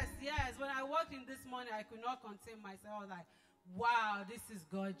 yes, yes. When I walked in this morning, I could not contain myself. I was like, wow, this is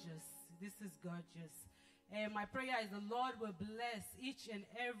gorgeous. This is gorgeous. And my prayer is the Lord will bless each and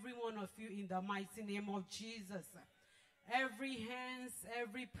every one of you in the mighty name of Jesus. Every hands,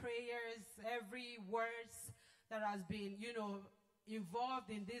 every prayers, every words that has been, involved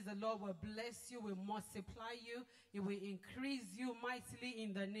in this, the Lord will bless you, will multiply you, it will increase you mightily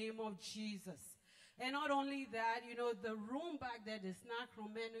in the name of Jesus. And not only that, the room back there, the snack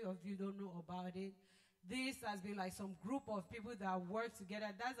room, many of you don't know about it. This has been like some group of people that work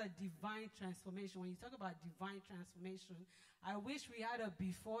together. That's a divine transformation. When you talk about divine transformation, I wish we had a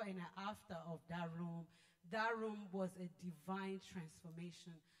before and an after of that room. That room was a divine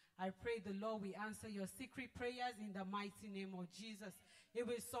transformation. I pray the Lord will answer your secret prayers in the mighty name of Jesus. It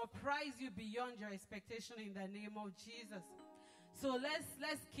will surprise you beyond your expectation in the name of Jesus. So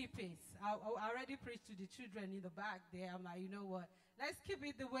let's keep it. I already preached to the children in the back there. I'm like, you know what? Let's keep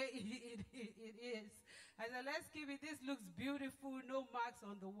it the way it is. I said, let's keep it. This looks beautiful. No marks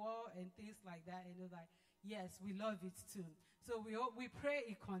on the wall and things like that. And it was like, yes, we love it too. So we pray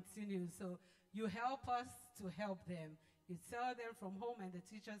it continues. So you help us to help them. You tell them from home, and the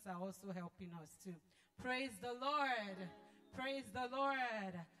teachers are also helping us too. Praise the Lord. Praise the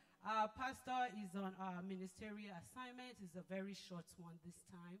Lord. Our pastor is on our ministerial assignment. It's a very short one this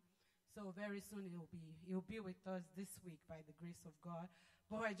time. So very soon he'll be with us this week by the grace of God.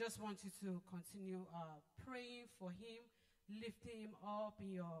 But I just want you to continue praying for him, lifting him up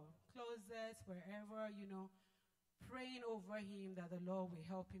in your closets, wherever, praying over him that the Lord will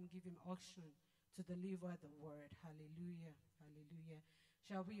help him, give him unction to deliver the word. Hallelujah. Hallelujah.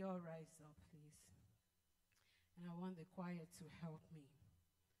 Shall we all rise up, please? And I want the choir to help me.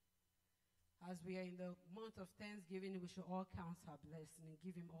 As we are in the month of Thanksgiving, we should all count our blessing and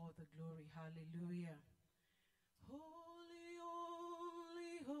give him all the glory. Hallelujah. Holy,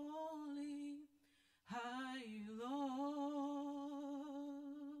 holy, holy, are you, Lord.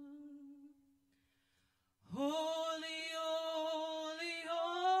 Holy, holy,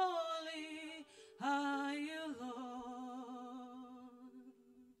 holy, are you, Lord.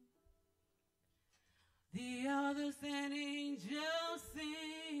 The elders and angels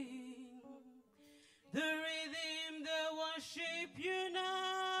sing. The rhythm that worship you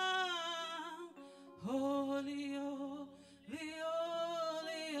now. Holy, holy,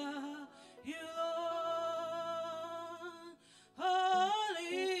 holy are you, Lord.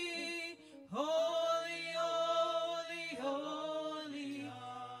 Holy, holy, holy, holy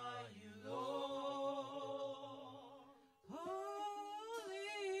are you, Lord.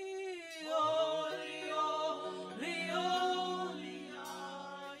 Holy, holy, holy, holy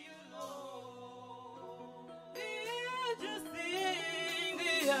are you, Lord. The angels sing,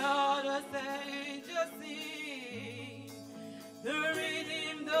 the elders angels sing, the rhythm, the worship you know. Holy, holy, holy are you, Lord. Holy, holy, holy, holy are you, Lord. Holy, holy, holy, holy are you, Lord. Just sing, the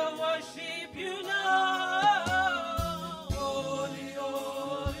rhythm, the worship you now. Holy,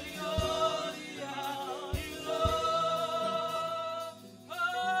 holy, holy are you, Lord.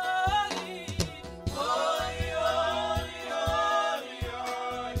 Holy, holy, holy, holy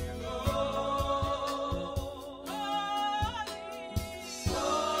are you, Lord.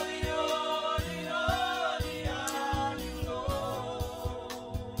 Holy, holy, holy, holy are you, Lord.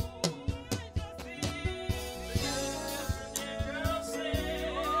 Just sing,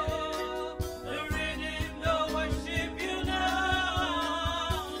 the rhythm, the worship you know.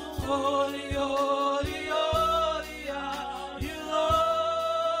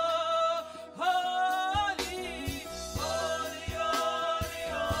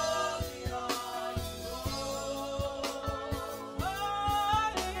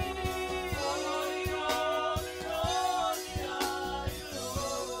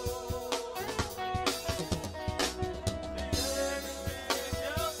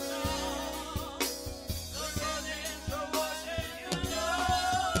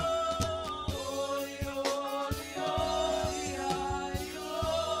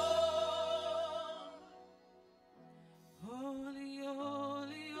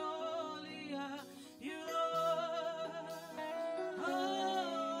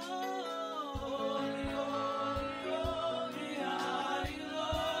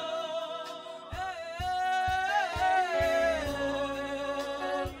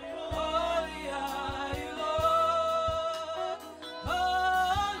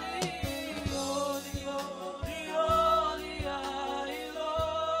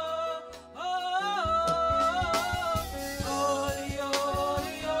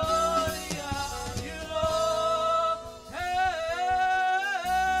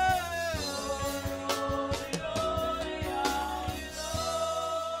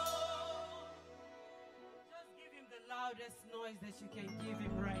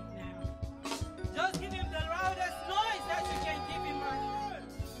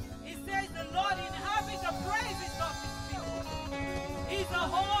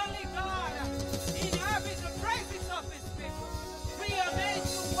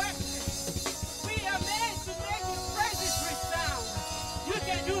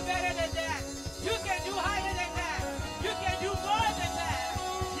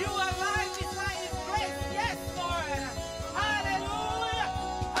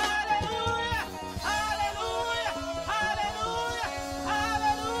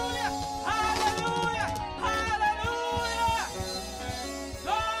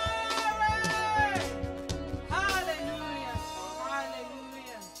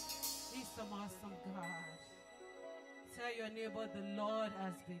 your neighbor, the Lord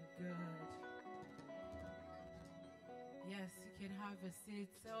has been good. Yes, you can have a seat.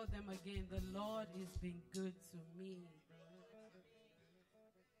 Tell them again, the Lord has been good to me.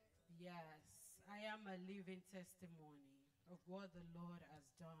 Yes, I am a living testimony of what the Lord has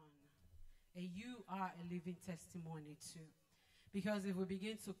done. And you are a living testimony too. Because if we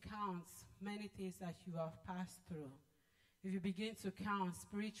begin to count many things that you have passed through, if you begin to count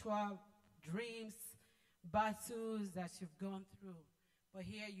spiritual dreams, battles that you've gone through, but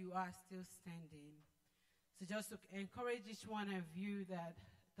here you are still standing. So just to encourage each one of you that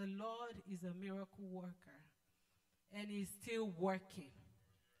the Lord is a miracle worker and He's still working.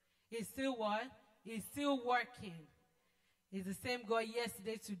 He's still what? He's still working. He's the same God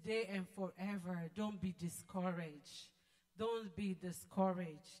yesterday, today, and forever. Don't be discouraged. Don't be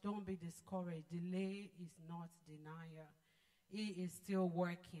discouraged. Don't be discouraged. Delay is not denial. He is still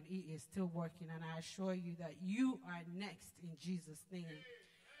working. He is still working. And I assure you that you are next in Jesus' name.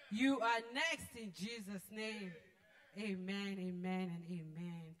 You are next in Jesus' name. Amen, amen, and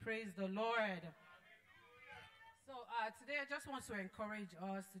amen. Praise the Lord. So today I just want to encourage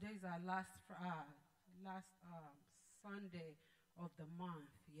us. Today is our last Sunday of the month.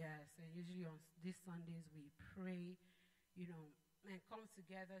 Yes, and usually on these Sundays we pray, and come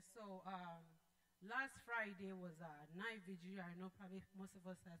together. So last Friday was our night vigil. I know probably most of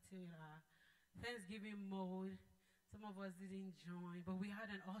us are still in our Thanksgiving mode. Some of us didn't join, but we had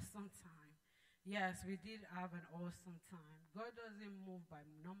an awesome time. Yes, we did have an awesome time. God doesn't move by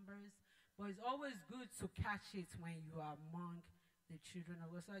numbers, but it's always good to catch it when you are among the children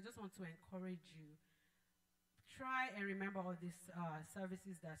of God. So I just want to encourage you. Try and remember all these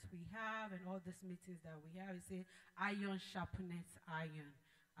services that we have and all these meetings that we have. We say, iron sharpeneth iron.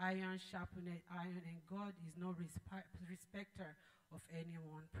 Iron sharpeneth iron, and God is no respecter of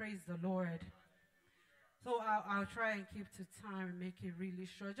anyone. Praise the Lord. So I'll try and keep to time and make it really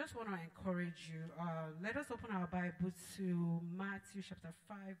short. Just want to encourage you. Let us open our Bible to Matthew chapter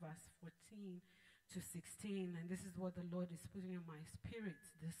 5, verse 14 to 16. And this is what the Lord is putting in my spirit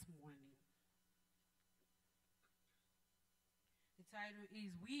this morning. The title is,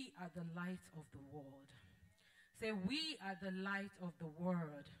 We Are the Light of the World. Say, we are the light of the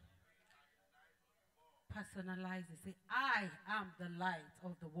world. Personalize it. Say, I am the light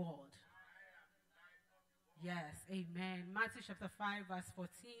of the world. Yes, amen. Matthew chapter 5, verse 14,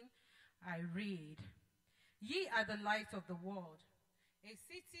 I read, Ye are the light of the world. A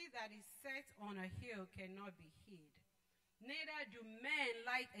city that is set on a hill cannot be hid. Neither do men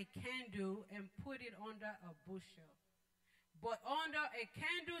light a candle and put it under a bushel, but under a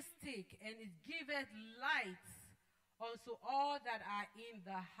candlestick, and it giveth light unto all that are in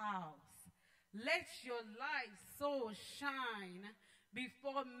the house. Let your light so shine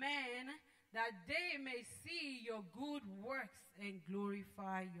before men that they may see your good works and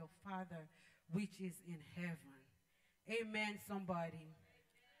glorify your Father which is in heaven. Amen, somebody.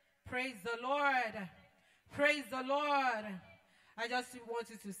 Praise the Lord. Praise the Lord. I just want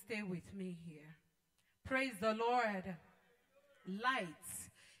you to stay with me here. Praise the Lord. Lights.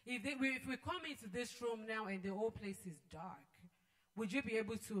 If we come into this room now and the whole place is dark, would you be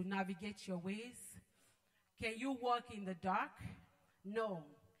able to navigate your ways? Can you walk in the dark? No.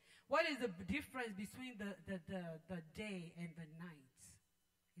 What is the difference between the day and the night?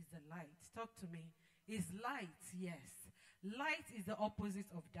 Is the light. Talk to me. Is light, yes. Light is the opposite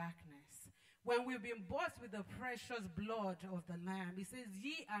of darkness. When we've been bought with the precious blood of the Lamb, He says,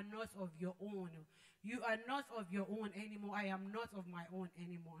 Ye are not of your own. You are not of your own anymore. I am not of my own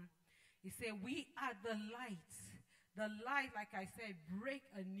anymore. He said, we are the light. The light, like I said, break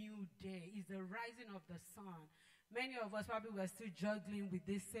a new day. Is the rising of the sun. Many of us probably were still juggling with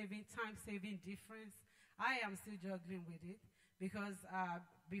this time-saving difference. I am still juggling with it because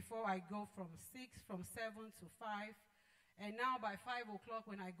before I go from 7 to 5, and now by 5 o'clock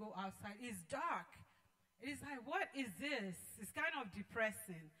when I go outside, it's dark. It's like, what is this? It's kind of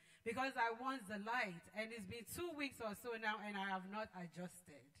depressing because I want the light, and it's been 2 weeks or so now, and I have not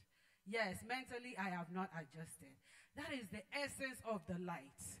adjusted. Yes, mentally I have not adjusted. That is the essence of the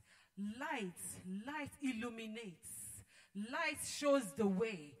light. Light illuminates. Light shows the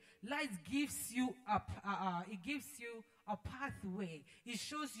way. Light gives you a pathway. It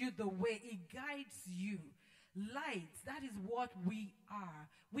shows you the way. It guides you. Light, that is what we are.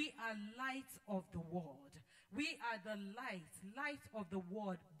 We are light of the world. We are the light of the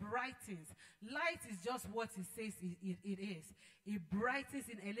world, brightens. Light is just what it says it is. It brightens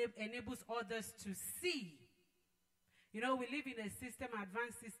and enables others to see. You know, we live in a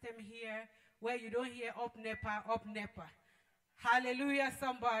advanced system here, where you don't hear up NEPA. Hallelujah,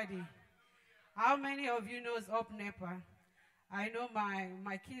 somebody. How many of you knows up NEPA? I know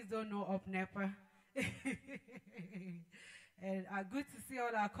my kids don't know up NEPA. And good to see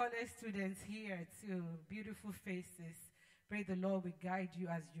all our college students here too. Beautiful faces. Pray the Lord will guide you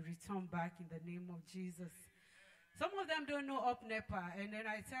as you return back in the name of Jesus. Some of them don't know up NEPA, and then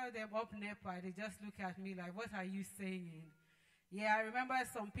I tell them up NEPA, they just look at me like, what are you saying? Yeah, I remember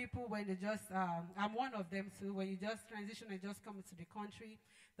some people when they just, I'm one of them too, when you just transition and just come into the country,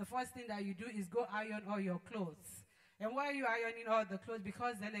 the first thing that you do is go iron all your clothes. And why are you ironing all the clothes?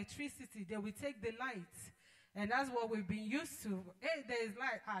 Because the electricity, they will take the light. And that's what we've been used to. Hey, there's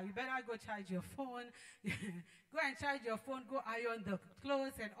light. You better go charge your phone. Go and charge your phone. Go iron the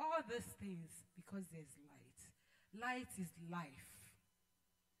clothes and all these things because there's light. Light is life.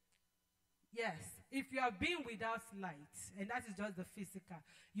 Yes, if you have been without light, and that is just the physical,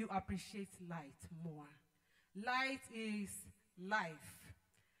 you appreciate light more. Light is life.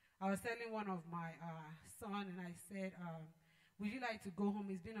 I was telling one of my son, and I said, would you like to go home?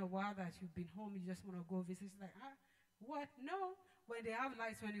 It's been a while that you've been home. You just want to go visit. She's like, what? No. When they have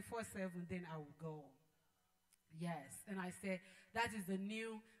light 24/7, then I will go. Yes. And I said, that is the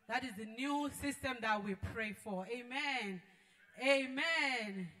new system that we pray for. Amen.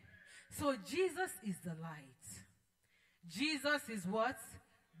 Amen. So Jesus is the light. Jesus is what?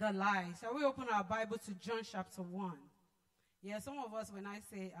 The light. Shall we open our Bible to John chapter 1? Yeah, some of us, when I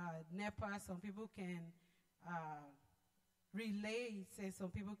say NEPA, some people can relate, and some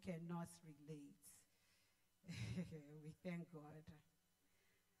people cannot relate. We thank God.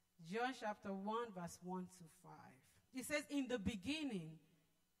 John chapter 1, verse 1 to 5. It says, in the beginning,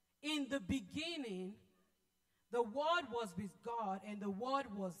 the Word was with God, and the Word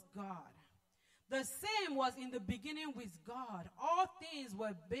was God. The same was in the beginning with God. All things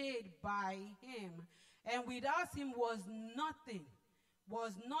were made by him, and without him was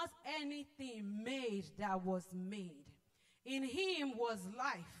not anything made that was made. In him was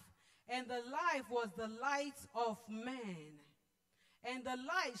life, and the life was the light of man. And the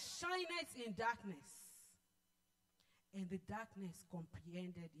light shineth in darkness, and the darkness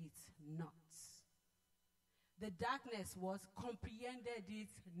comprehended it not. The darkness comprehended it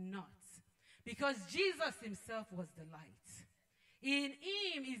not. Because Jesus himself was the light. In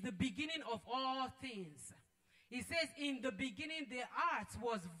him is the beginning of all things. He says, in the beginning the earth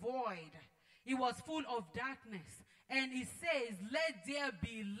was void. It was full of darkness. And he says, let there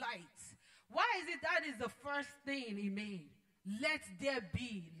be light. Why is it that is the first thing he made? Let there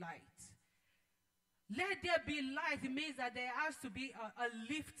be light. Let there be light. It means that there has to be a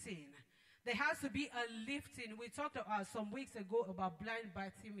lifting. There has to be a lifting. We talked some weeks ago about blind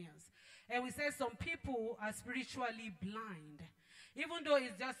Bartimaeus. And we said some people are spiritually blind. Even though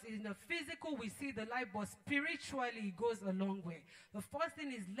it's just in the physical, we see the light, but spiritually it goes a long way. The first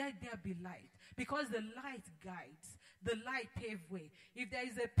thing is let there be light. Because the light guides. The light pave way. If there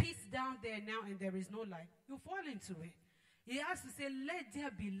is a piece down there now and there is no light, you fall into it. He has to say, let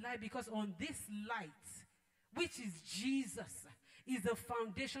there be light, because on this light, which is Jesus, is the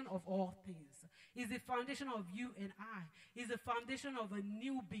foundation of all things. Is the foundation of you and I. Is the foundation of a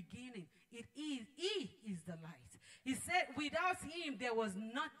new beginning. He is the light. He said, without him, there was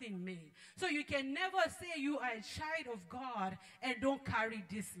nothing made. So you can never say you are a child of God and don't carry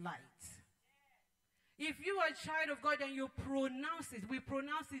this light. If you are a child of God and you pronounce it, we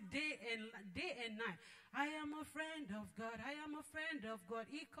pronounce it day and night. I am a friend of God. I am a friend of God.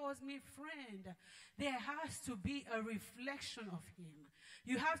 He calls me friend. There has to be a reflection of him.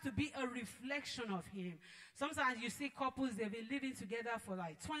 You have to be a reflection of him. Sometimes you see couples, they've been living together for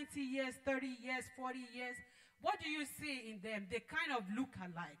like 20 years, 30 years, 40 years. What do you see in them? They kind of look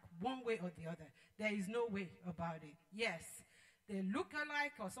alike, one way or the other. There is no way about it. Yes, they look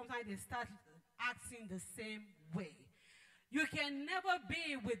alike, or sometimes they start acting the same way. You can never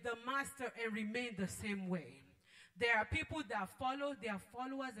be with the master and remain the same way. There are people that follow, they are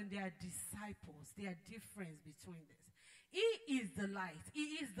followers, and they are disciples. There are difference between this. He is the light.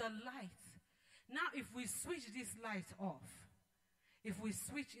 He is the light. Now, if we switch this light off,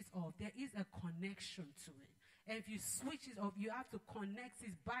 there is a connection to it. And if you switch it off, you have to connect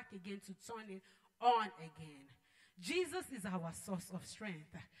it back again to turn it on again. Jesus is our source of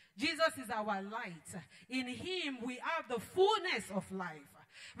strength. Jesus is our light. In him we have the fullness of life.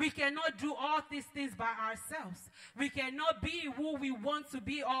 We cannot do all these things by ourselves. We cannot be who we want to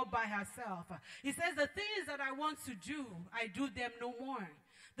be all by ourselves. He says, the things that I want to do, I do them no more.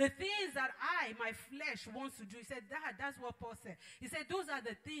 The things that my flesh wants to do, he said, that's what Paul said. He said, those are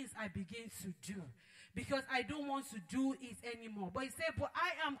the things I begin to do because I don't want to do it anymore. But he said, but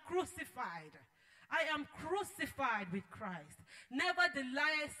I am crucified. I am crucified with Christ.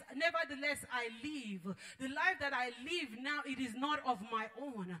 Nevertheless, I live. The life that I live now, it is not of my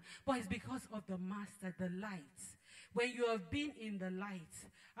own, but it's because of the Master, the light. When you have been in the light,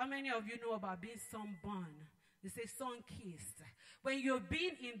 how many of you know about being sunburned? They say sun-kissed. When you've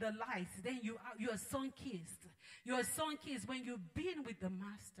been in the light, then you are sun-kissed. You are sun-kissed when you've been with the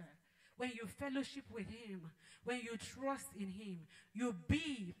Master. When you fellowship with him, when you trust in him, you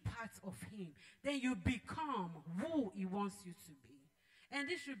be part of him. Then you become who he wants you to be. And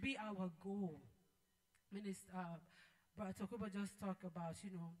this should be our goal. Minister, Brother Tokuba just talked about,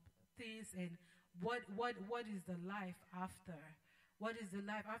 things and what is the life after. What is the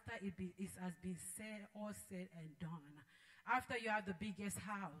life after it has been said, all said and done? After you have the biggest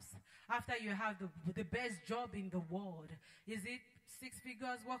house, after you have the best job in the world, is it 6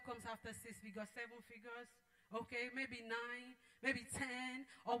 figures? What comes after 6 figures? 7 figures? Okay, maybe 9, maybe 10,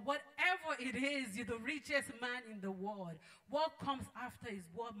 or whatever it is, you're the richest man in the world. What comes after is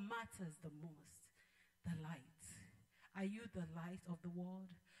what matters the most. The light. Are you the light of the world?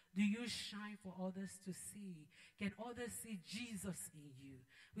 Do you shine for others to see? Can others see Jesus in you?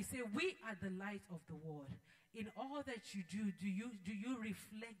 We say we are the light of the world. In all that you do you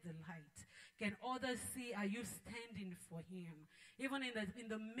reflect the light? Can others see? Are you standing for him? Even in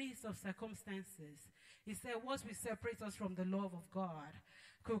the midst of circumstances. He said, what will separate us from the love of God?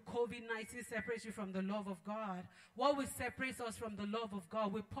 Could COVID-19 separate you from the love of God? What will separate us from the love of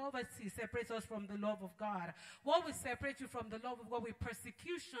God? Will poverty separate us from the love of God? What will separate you from the love of God? Will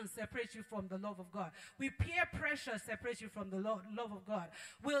persecution separate you from the love of God? Will peer pressure separate you from the love of God?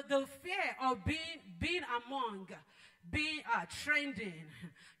 Will the fear of being among, trending?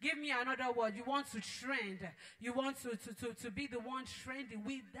 Give me another word. You want to trend. You want to be the one trending.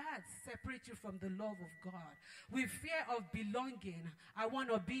 Will that separate you from the love of God? With fear of belonging, I want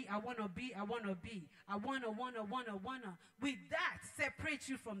to be. Will that separate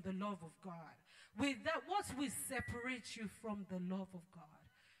you from the love of God? With that, what will separate you from the love of God?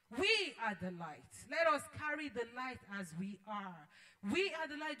 We are the light. Let us carry the light as we are. We are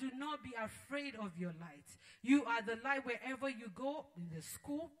the light. Do not be afraid of your light. You are the light wherever you go, in the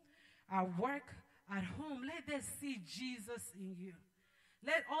school, at work, at home. Let them see Jesus in you.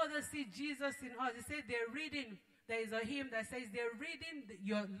 Let others see Jesus in us. They say they're reading. There is a hymn that says they're reading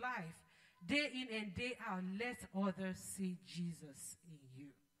your life day in and day out. Let others see Jesus in you.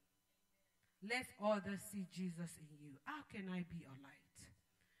 Let others see Jesus in you. How can I be a light?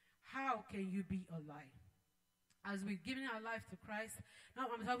 How can you be a light? As we're giving our life to Christ, now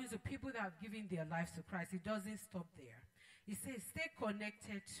I'm talking to people that have given their lives to Christ. It doesn't stop there. He says, stay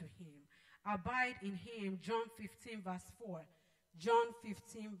connected to him. Abide in him. John 15 verse 4. John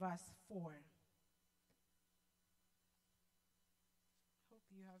 15 verse 4. Hope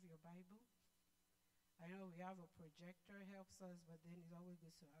you have your Bible. I know we have a projector, helps us, but then it's always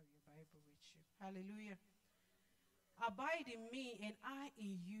good to have your Bible with you. Hallelujah. Abide in me and I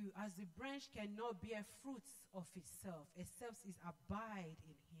in you, as the branch cannot bear fruits of itself, except it abide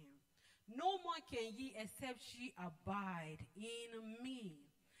in him. No more can ye except ye abide in me.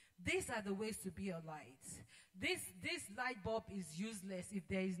 These are the ways to be a light. This light bulb is useless if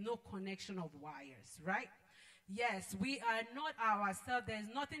there is no connection of wires, right? Yes, we are not ourselves. There's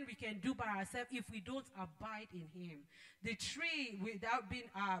nothing we can do by ourselves if we don't abide in him. The tree, without being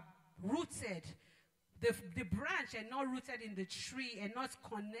rooted, the branch and not rooted in the tree and not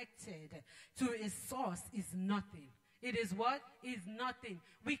connected to its source is nothing. It is what? Is nothing.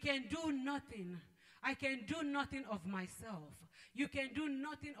 We can do nothing. I can do nothing of myself. You can do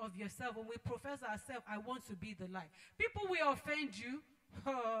nothing of yourself. When we profess ourselves, I want to be the light. People will offend you.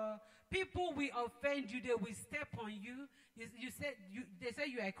 People will offend you. They will step on you. They say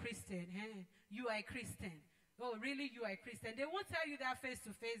you are a Christian. Hey, you are a Christian. Oh, really? You are a Christian. They won't tell you that face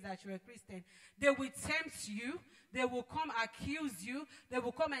to face that you're a Christian. They will tempt you. They will come accuse you. They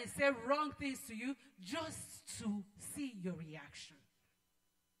will come and say wrong things to you just to see your reaction.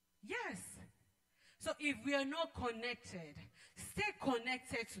 Yes. So if we are not connected, stay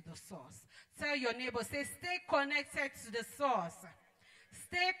connected to the source. Tell your neighbor, say, stay connected to the source.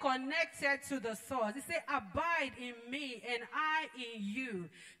 Stay connected to the source. He said, abide in me and I in you.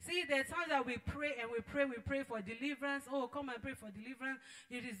 See, there are times that we pray and we pray for deliverance. Oh, come and pray for deliverance.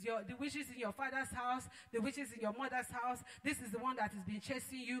 It is the witches in your father's house, the witches in your mother's house. This is the one that has been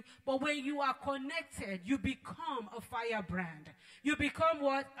chasing you. But when you are connected, you become a firebrand. You become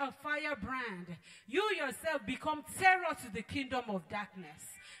what? A firebrand. You yourself become terror to the kingdom of darkness.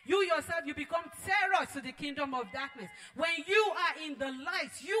 You yourself, you become terror to the kingdom of darkness. When you are in the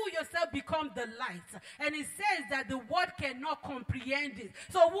light. You yourself become the light. And it says that the world cannot comprehend it.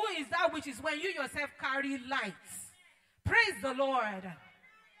 So who is that which is when you yourself carry light? Praise the Lord.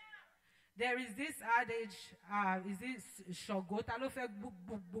 There is this adage, is this Shogo?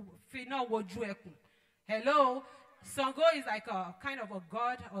 Hello? Sango is like a kind of a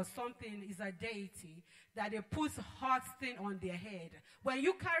god or something, is a deity that they put hot thing on their head. When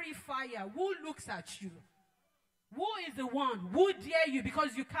you carry fire, who looks at you? Who is the one? Who dare you?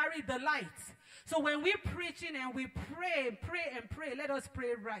 Because you carry the light. So when we're preaching and we pray, let us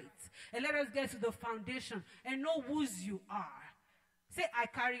pray right. And let us get to the foundation and know whose you are. Say, I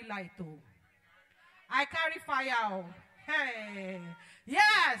carry light, oh. I carry fire, oh. Hey.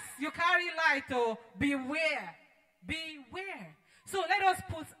 Yes, you carry light, oh. Beware. Beware. So let us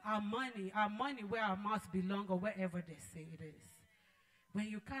put our money where our mouths belong or wherever they say it is. When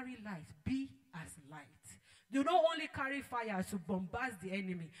you carry light, be as light. You don't only carry fire to bombard the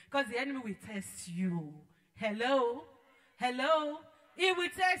enemy, because the enemy will test you. Hello? Hello? He will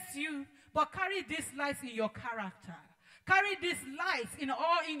test you, but carry this light in your character. Carry this light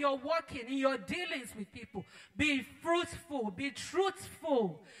in your working, in your dealings with people. Be fruitful, be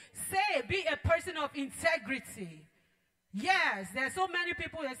truthful. Be a person of integrity. Yes, there are so many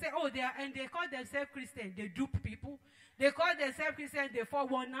people that say, oh, they call themselves Christian. They dupe people. They call themselves Christian, they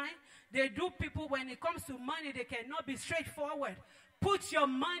 419. They dupe people. When it comes to money, they cannot be straightforward. Put your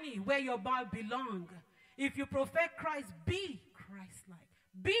money where your mouth belongs. If you profess Christ, be Christ-like.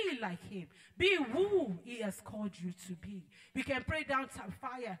 Be like him. Be who he has called you to be. We can pray down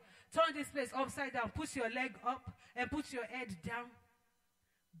fire. Turn this place upside down. Put your leg up and put your head down.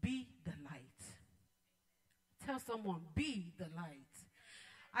 Be the light. Tell someone, be the light.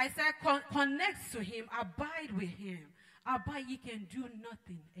 I said, connect to him, abide with him. Abide, ye can do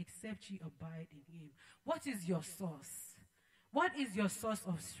nothing except ye abide in him. What is your source? What is your source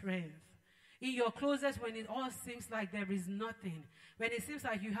of strength? In your closet, when it all seems like there is nothing, when it seems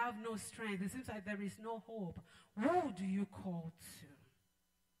like you have no strength, it seems like there is no hope, who do you call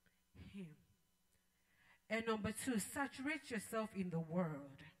to? Him. And number 2, saturate yourself in the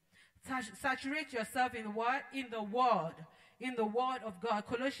word. Saturate yourself in what? In the word. In the word of God.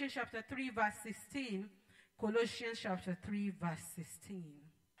 Colossians chapter 3 verse 16. Colossians chapter 3 verse 16.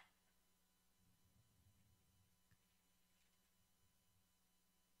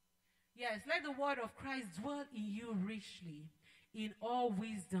 Yes, let the word of Christ dwell in you richly, in all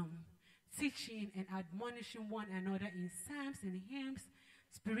wisdom, teaching and admonishing one another in psalms and hymns,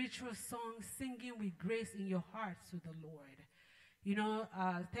 spiritual songs, singing with grace in your hearts to the Lord. You know,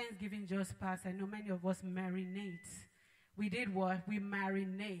 Thanksgiving just passed. I know many of us marinate. We did what? We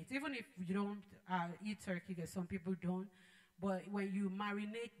marinate. Even if you don't eat turkey, because some people don't. But when you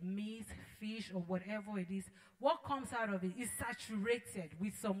marinate meat, fish, or whatever it is, what comes out of it is saturated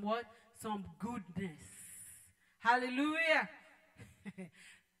with some what? Some goodness. Hallelujah.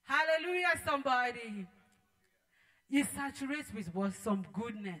 Hallelujah, somebody. It saturates with what? Some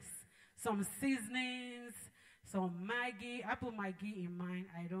goodness. Some seasonings. Some Maggi. I put Maggi in mine.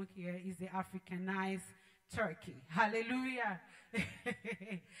 I don't care. It's the Africanized turkey. Hallelujah.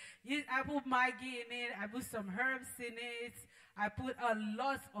 I put Maggi in it. I put some herbs in it. I put a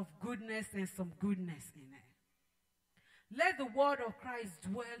lot of goodness and some goodness in it. Let the word of Christ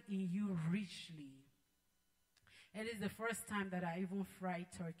dwell in you richly. And it's the first time that I even fried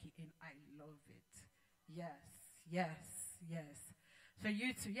turkey, and I love it. Yes, yes, yes. So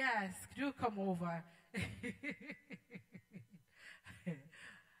you too, yes, do come over.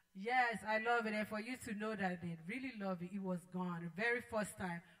 Yes, I love it. And for you to know that they really love it, it was gone. The very first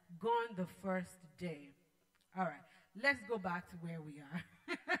time, gone the first day. All right, let's go back to where we are.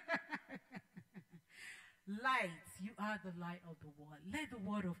 Light, you are the light of the world. Let the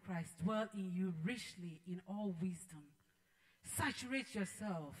word of Christ dwell in you richly in all wisdom. Saturate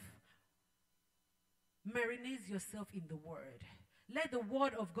yourself. Marinate yourself in the word. Let the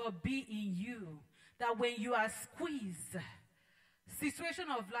word of God be in you, that when you are squeezed, situation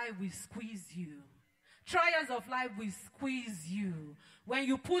of life will squeeze you. Trials of life will squeeze you. When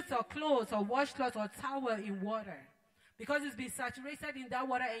you put a clothes or washcloth or towel in water, because it's been saturated in that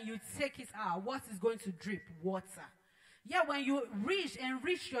water and you take it out, what is going to drip? Water. Yeah, when you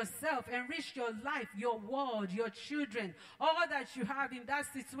enrich yourself, enrich your life, your world, your children, all that you have in that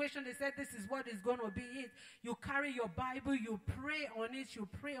situation, they said this is what is going to be it. You carry your Bible, you pray on it,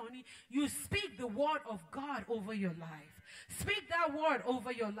 you speak the word of God over your life. Speak that word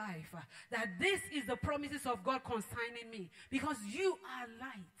over your life, that this is the promises of God concerning me, because you are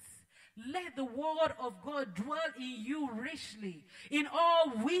light. Let the word of God dwell in you richly, in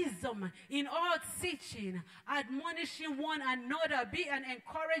all wisdom, in all teaching, admonishing one another, be an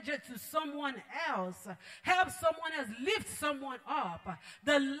encourager to someone else, help someone else, lift someone up.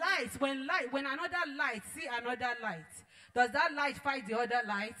 The light, when another light, see another light. Does that light fight the other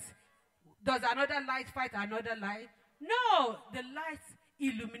light? Does another light fight another light? No, the light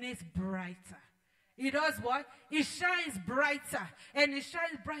illuminates brighter. It does what? It shines brighter. And it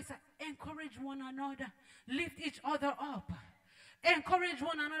shines brighter. Encourage one another. Lift each other up. Encourage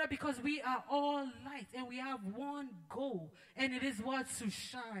one another, because we are all light and we have one goal. And it is what? To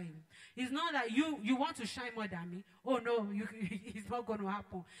shine. It's not that you want to shine more than me. Oh no, it's not going to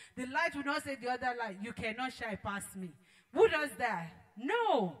happen. The light will not say the other light, you cannot shine past me. Who does that?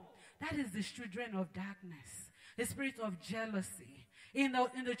 No. That is the children of darkness. The spirit of jealousy. In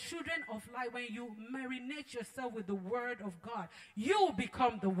the children of light, when you marinate yourself with the word of God, you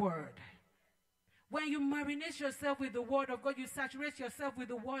become the word. When you marinate yourself with the word of God, you saturate yourself with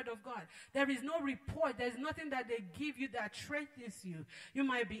the word of God. There is no report. There's nothing that they give you that strengthens you. You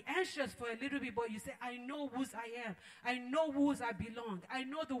might be anxious for a little bit, but you say, I know whose I am. I know whose I belong. I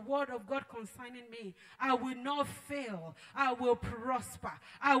know the word of God concerning me. I will not fail. I will prosper.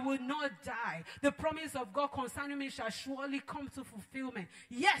 I will not die. The promise of God concerning me shall surely come to fulfillment.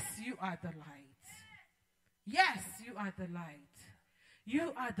 Yes, you are the light. Yes, you are the light.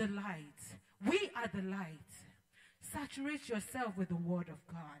 You are the light. We are the light. Saturate yourself with the word of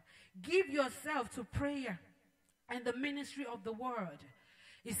God. Give yourself to prayer and the ministry of the word.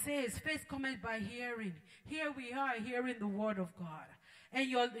 It says, faith cometh by hearing. Here we are hearing the word of God.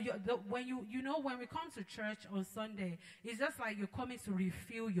 And when we come to church on Sunday, it's just like you're coming to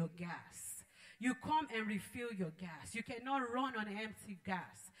refill your gas. You come and refill your gas. You cannot run on empty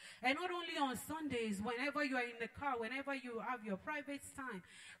gas. And not only on Sundays, whenever you are in the car, whenever you have your private time,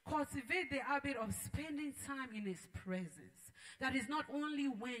 cultivate the habit of spending time in His presence. That is not only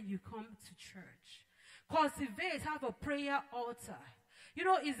when you come to church. Cultivate, have a prayer altar. You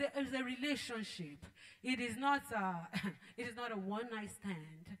know, it's a relationship. It is not a one-night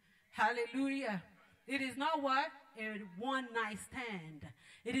stand. Hallelujah. It is not what? A one-night stand.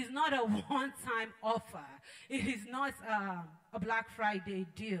 It is not a one-time offer. It is not a Black Friday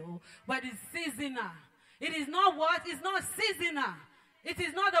deal, but it's seasonal. It is not what? It's not seasonal. It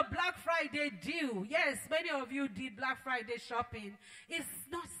is not a Black Friday deal. Yes, many of you did Black Friday shopping. It's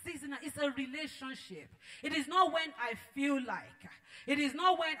not seasonal. It's a relationship. It is not when I feel like. It is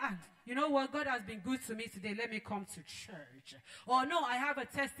not when, you know what, God has been good to me today. Let me come to church. Or no, I have a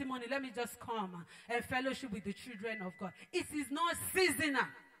testimony. Let me just come and fellowship with the children of God. It is not seasonal.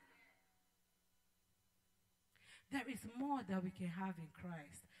 There is more that we can have in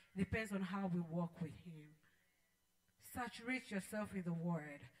Christ. It depends on how we walk with Him. Saturate yourself with the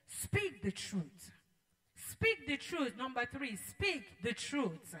word. Speak the truth. Speak the truth. Number 3, speak the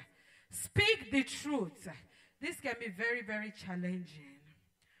truth. Speak the truth. This can be very, very challenging.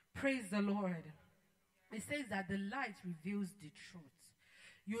 Praise the Lord. It says that the light reveals the truth.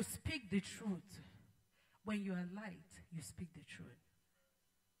 You speak the truth. When you are light, you speak the truth.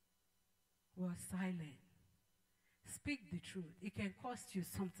 We are silent. Speak the truth. It can cost you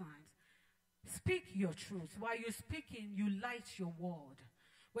sometimes. Speak your truth. While you're speaking, you light your world.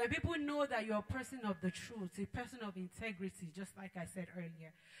 When people know that you're a person of the truth, a person of integrity, just like I said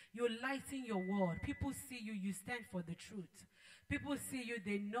earlier, you're lighting your world. People see you, you stand for the truth. People see you,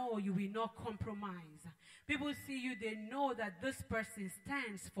 they know you will not compromise. People see you, they know that this person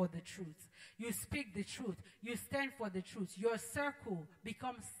stands for the truth. You speak the truth. You stand for the truth. Your circle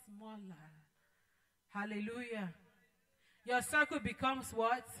becomes smaller. Hallelujah. Your circle becomes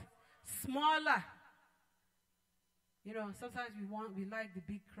what? Smaller. You know, sometimes we like the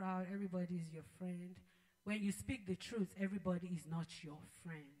big crowd. Everybody is your friend. When you speak the truth, everybody is not your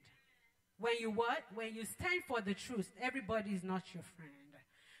friend. When you what? When you stand for the truth, everybody is not your friend.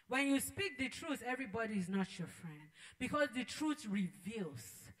 When you speak the truth, everybody is not your friend. Because the truth reveals.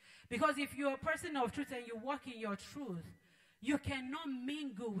 Because if you're a person of truth and you walk in your truth, you cannot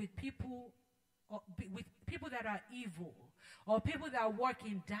mingle with people that are evil or people that work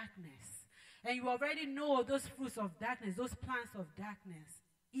in darkness. And you already know those fruits of darkness, those plants of darkness,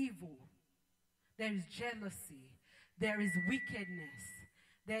 evil. There is jealousy. There is wickedness.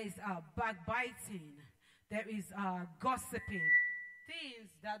 There is backbiting. There is gossiping. Things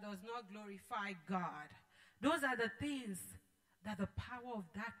that does not glorify God. Those are the things that the power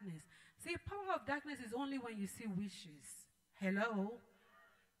of darkness. See, power of darkness is only when you see witches. Hello?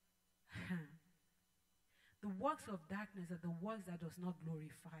 The works of darkness are the works that does not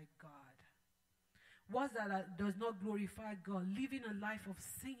glorify God. Works that does not glorify God. Living a life of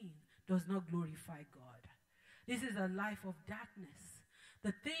sin. does not glorify God. This is a life of darkness.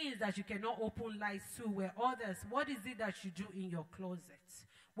 The things that you cannot open lights to where others, what is it that you do in your closet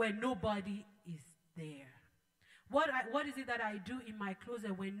where nobody is there? What is it that I do in my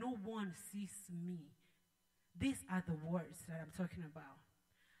closet when no one sees me? These are the words that I'm talking about.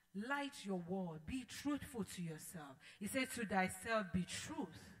 Light your word. Be truthful to yourself. He says to thyself be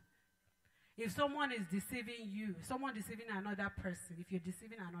truth. If someone is deceiving you, someone deceiving another person, if you're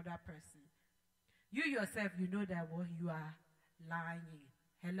deceiving another person, you yourself, you know that what you are lying.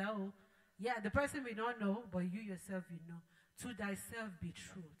 Hello? Yeah, the person will not know, but you yourself, you know. To thyself be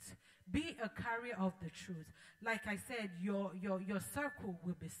truth. Be a carrier of the truth. Like I said, your circle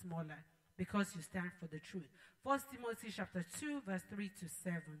will be smaller because you stand for the truth. 1 Timothy chapter 2, verse 3 to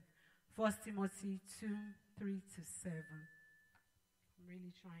 7. 1 Timothy 2, 3 to 7. I'm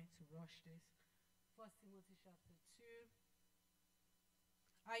really trying to rush this. 1 Timothy chapter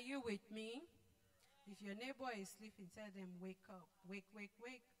 2. Are you with me? If your neighbor is sleeping, tell them, wake up. Wake, wake,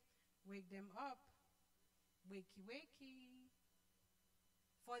 wake. Wake them up. Wakey, wakey.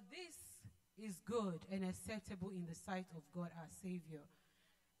 For this is good and acceptable in the sight of God our Savior.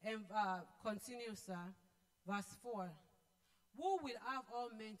 And continue, sir. Verse 4. Who will have all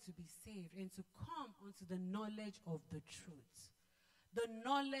men to be saved and to come unto the knowledge of the truth? The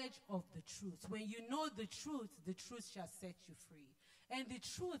knowledge of the truth. When you know the truth shall set you free. And the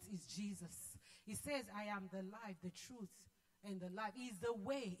truth is Jesus. He says, I am the life, the truth, and the life. He is the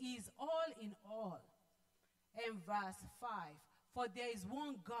way. He is all in all. And verse 5. For there is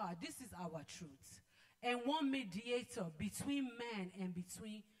one God. This is our truth. And one mediator between man and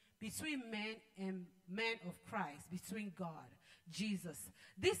between man and man of Christ, between God, Jesus.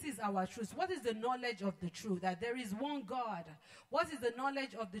 This is our truth. What is the knowledge of the truth? That there is one God. What is the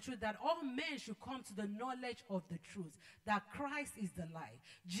knowledge of the truth? That all men should come to the knowledge of the truth. That Christ is the light.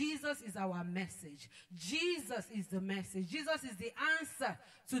 Jesus is our message. Jesus is the message. Jesus is the answer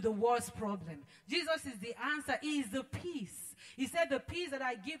to the world's problem. Jesus is the answer. He is the peace. He said, the peace that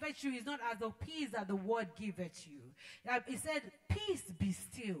I give at you is not as the peace that the world giveth you. He said, peace be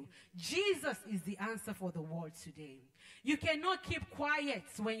still. Jesus is the answer for the world today. You cannot keep quiet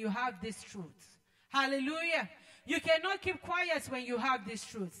when you have this truth. Hallelujah. You cannot keep quiet when you have this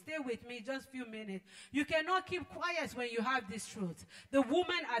truth. Stay with me just a few minutes. You cannot keep quiet when you have this truth. The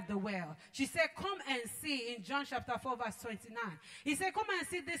woman at the well, she said, come and see in John chapter 4 verse 29. He said, come and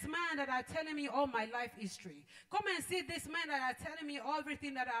see this man that are telling me all my life history. Come and see this man that are telling me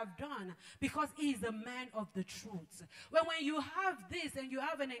everything that I've done, because he is the man of the truth. When you have this and you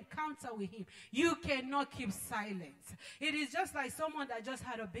have an encounter with him, you cannot keep silent. It is just like someone that just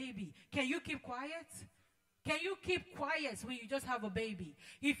had a baby. Can you keep quiet? Can you keep quiet when you just have a baby?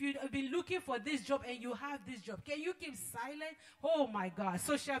 If you've been looking for this job and you have this job, can you keep silent? Oh my God,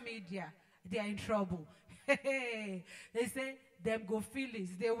 social media, they are in trouble. They say, them go feelings.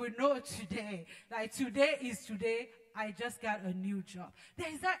 They will know today. Like today is today. I just got a new job.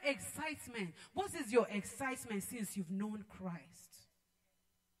 There is that excitement. What is your excitement since you've known Christ?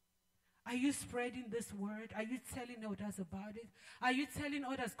 Are you spreading this word? Are you telling others about it? Are you telling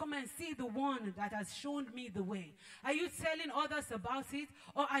others, come and see the one that has shown me the way? Are you telling others about it?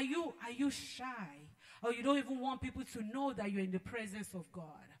 Or are you shy? Or you don't even want people to know that you're in the presence of God?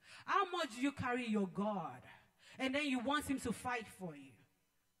 How much do you carry your God? And then you want him to fight for you.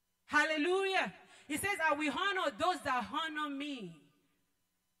 Hallelujah. He says, I will honor those that honor me.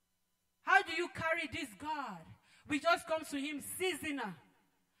 How do you carry this God? We just come to him seasonal.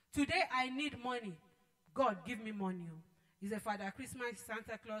 Today I need money. God, give me money. He said, Father, Christmas,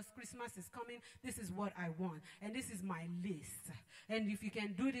 Santa Claus, Christmas is coming. This is what I want. And this is my list. And if you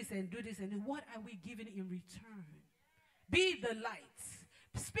can do this and do this, and then what are we giving in return? Be the light.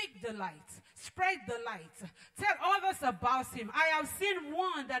 Speak the light. Spread the light. Tell others about him. I have seen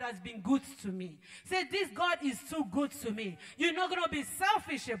one that has been good to me. Say, this God is too good to me. You're not going to be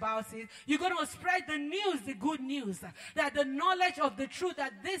selfish about it. You're going to spread the news, the good news. That the knowledge of the truth,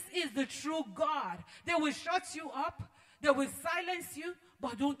 that this is the true God. They will shut you up. They will silence you.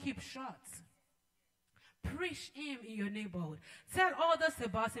 But don't keep shut. Preach him in your neighborhood. Tell others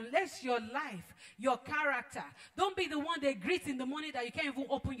about him. Let your life, your character. Don't be the one they greet in the morning that you can't even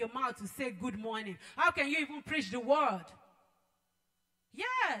open your mouth to say good morning. How can you even preach the word?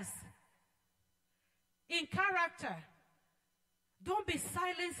 Yes. In character. Don't be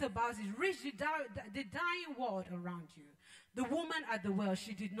silent about it. Reach the dying world around you. The woman at the well,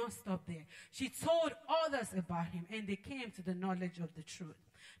 she did not stop there. She told others about him, and they came to the knowledge of the truth.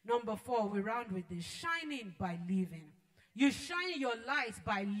 Number 4, we round with this. Shining by living. You shine your light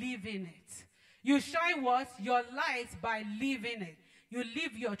by living it. You shine what? Your light by living it. You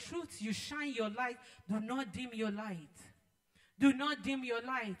live your truth. You shine your light. Do not dim your light. Do not dim your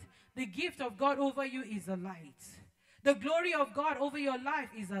light. The gift of God over you is a light. The glory of God over your life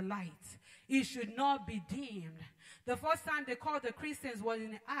is a light. It should not be dimmed. The first time they called the Christians was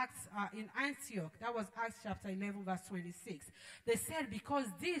in Acts, in Antioch. That was Acts chapter 11, verse 26. They said, because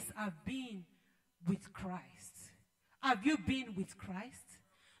these have been with Christ. Have you been with Christ?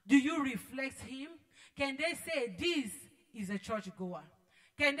 Do you reflect him? Can they say this is a churchgoer?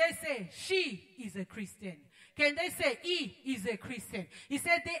 Can they say she is a Christian? Can they say he is a Christian? He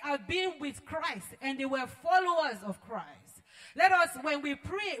said they have been with Christ and they were followers of Christ. Let us, when we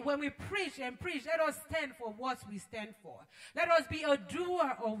preach and preach, let us stand for what we stand for. Let us be a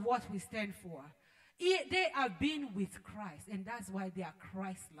doer of what we stand for. They have been with Christ, and that's why they are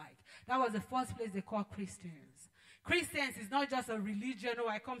Christ-like. That was the first place they called Christians. Christians is not just a religion,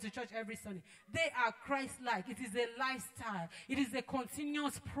 I come to church every Sunday. They are Christ-like. It is a lifestyle. It is a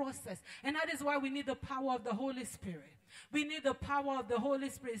continuous process. And that is why we need the power of the Holy Spirit. We need the power of the Holy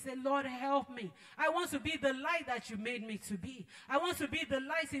Spirit. Say, Lord, help me. I want to be the light that you made me to be. I want to be the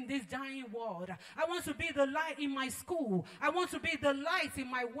light in this dying world. I want to be the light in my school. I want to be the light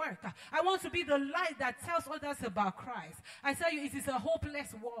in my work. I want to be the light that tells others about Christ. I tell you, it is a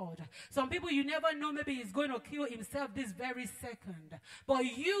hopeless world. Some people you never know, maybe he's going to kill himself this very second. But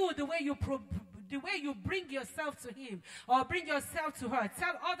you, the way you bring yourself to him or bring yourself to her,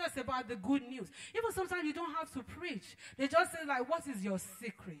 tell others about the good news. Even sometimes you don't have to preach. They just say, like, what is your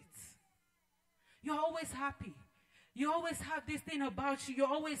secret? You're always happy. You always have this thing about you. You're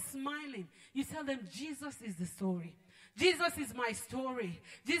always smiling. You tell them, Jesus is the story. Jesus is my story.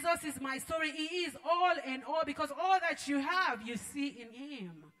 Jesus is my story. He is all and all, because all that you have, you see in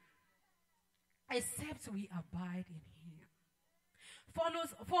him. Except we abide in him.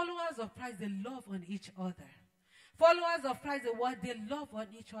 Followers of Christ, they love on each other. Followers of Christ, they love on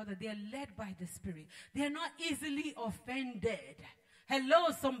each other. They are led by the Spirit. They are not easily offended. Hello,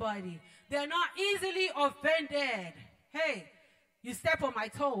 somebody. They are not easily offended. Hey, you step on my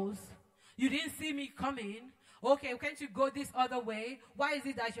toes. You didn't see me coming. Okay, can't you go this other way? Why is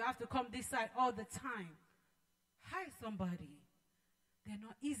it that you have to come this side all the time? Hi, somebody. They're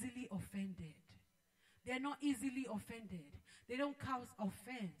not easily offended. They're not easily offended. They don't cause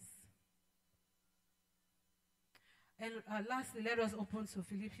offense. And lastly, let us open to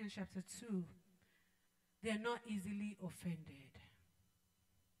Philippians chapter 2. They are not easily offended.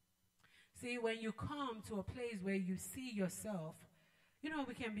 See, when you come to a place where you see yourself,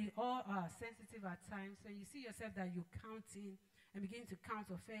 we can be all sensitive at times. So you see yourself that you're counting and begin to count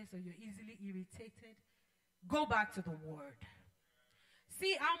offense, or you're easily irritated. Go back to the Word.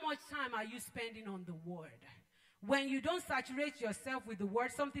 See how much time are you spending on the Word. When you don't saturate yourself with the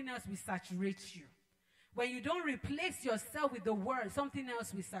Word, something else will saturate you. When you don't replace yourself with the Word, something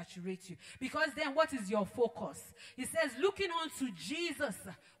else will saturate you. Because then what is your focus? It says looking on to Jesus.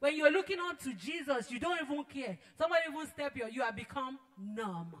 When you're looking on to Jesus, you don't even care. Somebody even step you have become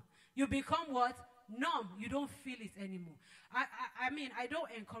numb. You become what? Numb. You don't feel it anymore. I don't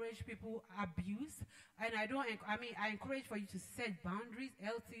encourage people abuse. And I encourage for you to set boundaries,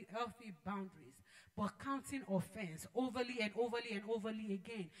 healthy boundaries. But counting offense overly and overly and overly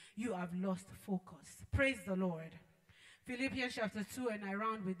again, you have lost focus. Praise the Lord. Philippians chapter 2, and I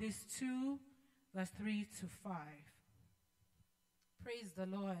round with this 2, verse 3 to 5. Praise the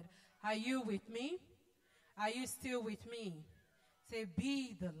Lord. Are you with me? Are you still with me? Say,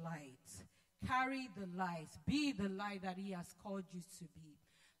 be the light. Carry the light. Be the light that he has called you to be.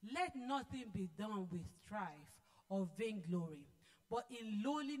 Let nothing be done with strife or vainglory, but in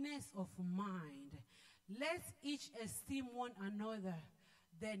lowliness of mind. Let each esteem one another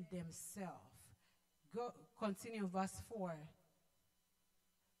than themselves. Continue verse 4.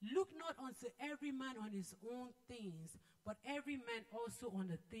 Look not unto every man on his own things, but every man also on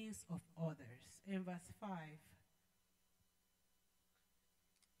the things of others. In verse 5.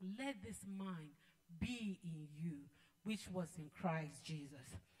 Let this mind be in you, which was in Christ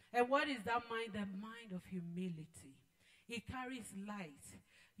Jesus. And what is that mind? The mind of humility. It carries light.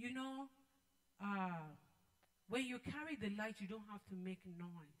 When you carry the light, you don't have to make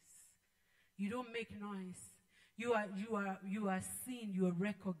noise. You don't make noise. You are seen. You are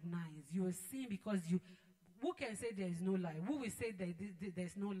recognized. You are seen because you. Who can say there is no light? Who will say that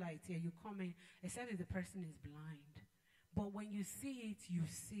there's no light here? You come in, except if the person is blind. But when you see it, you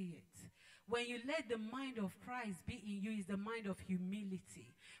see it. When you let the mind of Christ be in you, is the mind of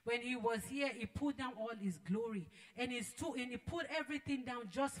humility. When he was here, he put down all his glory. And he put everything down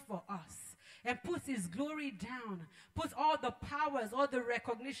just for us. And puts his glory down. Puts all the powers, all the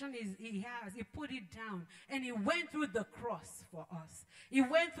recognition he has. He put it down. And he went through the cross for us. He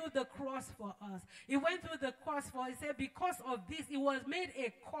went through the cross for us. He went through the cross for us. He said, because of this, he was made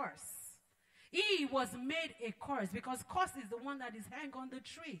a curse. He was made a curse, because curse is the one that is hanged on the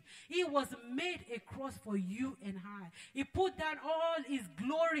tree. He was made a cross for you and I. He put down all his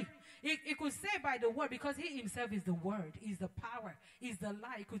glory. He could say by the word, because he himself is the word, is the power, is the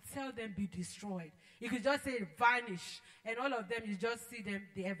light. He could tell them be destroyed. He could just say vanish, and all of them, you just see them,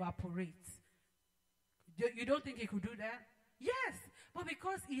 they evaporate. You don't think he could do that? Yes, but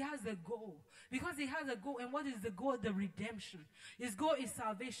because he has a goal. Because he has a goal. And what is the goal? The redemption. His goal is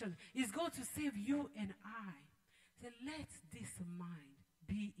salvation. His goal to save you and I. So let this mind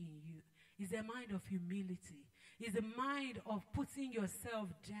be in you. It's a mind of humility. It's a mind of putting yourself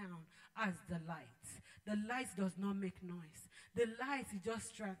down as the light. The light does not make noise. The light is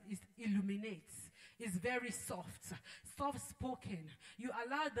just illuminates. It's very soft, soft-spoken. You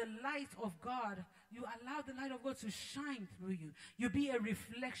allow the light of God, to shine through you. You be a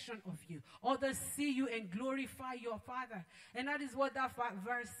reflection of you. Others see you and glorify your Father. And that is what that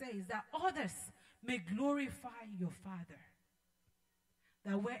verse says, that others may glorify your Father.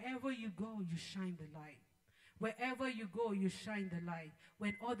 That wherever you go, you shine the light. Wherever you go, you shine the light.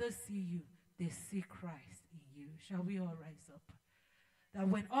 When others see you, they see Christ in you. Shall we all rise up? That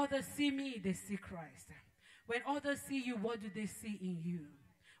when others see me, they see Christ. When others see you, what do they see in you?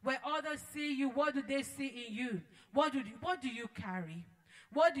 When others see you, what do they see in you? What do you carry?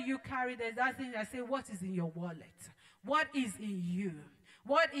 What do you carry? There's that thing I say, what is in your wallet? What is in you?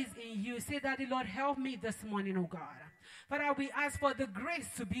 What is in you? Say, Daddy, Lord, help me this morning, oh God. Father, we ask for the grace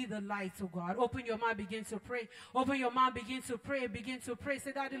to be the light, oh God. Open your mouth, begin to pray. Open your mouth, begin to pray, begin to pray.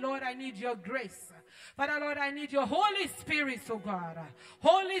 Say, Daddy, Lord, I need your grace. Father, Lord, I need your Holy Spirit, oh God.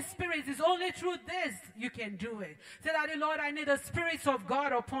 Holy Spirit, is only through this you can do it. Say, Daddy, Lord, I need the Spirit of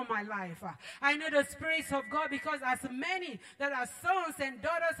God upon my life. I need the Spirit of God, because as many that are sons and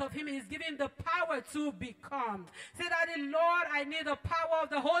daughters of him, he's giving the power to become. Say, Daddy, Lord, I need the power of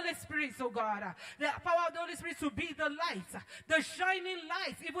the Holy Spirit, oh God. The power of the Holy Spirit to be the light, the shining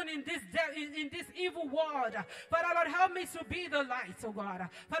light, even in this evil world. Father, Lord, help me to be the light, oh God.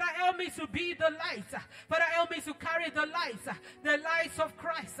 Father, help me to be the light. Father, help me to carry the light of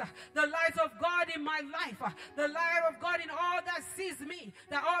Christ, the light of God in my life, the light of God in all that sees me,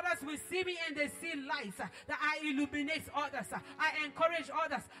 that others will see me and they see light, that I illuminate others, I encourage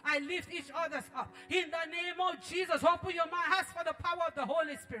others, I lift each others up. In the name of Jesus, open your mouth, ask for the power of the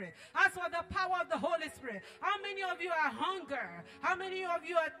Holy Spirit. Ask for the power of the Holy Spirit. How many of you are hungry? How many of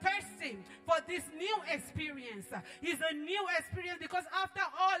you are thirsting for this new experience? It's a new experience, because after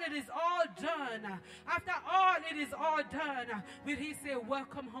all, it is all done. After all, it is all done. Will he say,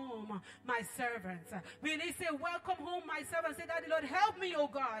 welcome home, my servants? Will he say, welcome home, my servants? Say, Daddy, Lord, help me, oh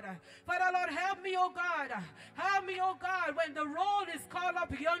God. Father, Lord, help me, oh God. Help me, oh God. When the roll is called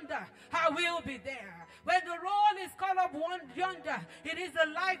up yonder, I will be there. When the roll is called up yonder, it is the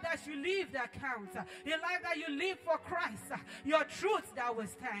life that you live that counts. The life that you live for Christ. Your truth that will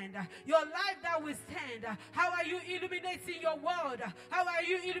stand. Your life that will stand. How are you illuminating your world? How are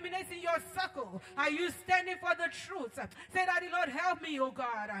you illuminating your circle? Are you standing for the truth? Say, Daddy, Lord, help me, oh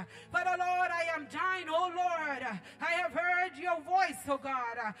God. Father, Lord, I am dying, oh Lord. I have heard your voice, oh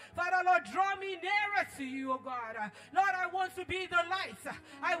God. Father, Lord, draw me nearer to you, oh God. Lord, I want to be the light.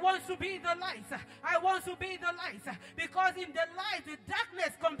 I want to be the light. I want to be the light. Because in the light, the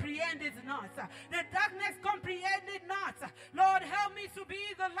darkness comprehended not. The darkness comprehended not. Lord, help me to be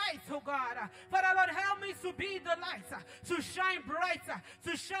the light, oh God. Father, Lord, help me to be the light. To shine brighter.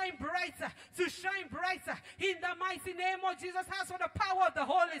 To shine brighter. To shine brighter. In the mighty name of Jesus, ask for the power of the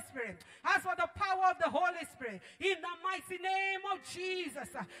Holy Spirit. Ask for the power of the Holy Spirit. In the mighty name of Jesus.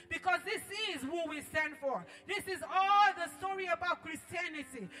 Because this is who we stand for. This is all the story about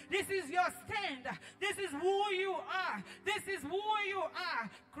Christianity. This is your stand. This is who you are. This is who you are.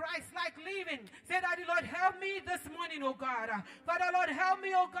 Christ-like living. Say, Daddy, Lord, help me this morning, oh God. Father, Lord, help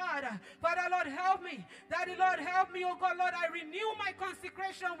me, oh God. Father, Lord, help me. Daddy, Lord, help me, oh God. Lord, I renew my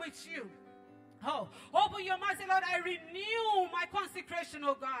consecration with you. Oh, open your mouth, say, Lord, I renew my consecration,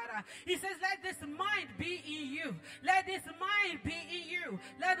 oh God. He says, let this mind be in you. Let this mind be in you.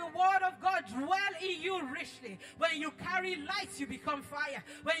 Let the word of God dwell in you richly. When you carry lights, you become fire.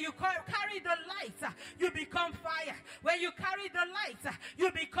 When you carry the lights, you become fire. When you carry the lights,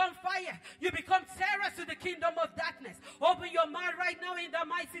 you become fire. You become terror to the kingdom of darkness. Open your mouth right now in the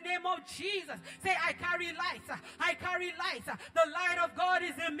mighty name of Jesus. Say, I carry lights. I carry lights. The light of God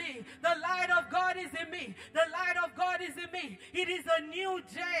is in me. The light of God is in me. The light of God is in me. It is a new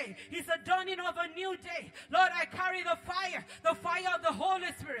day. It's a dawning of a new day. Lord, I carry the fire of the Holy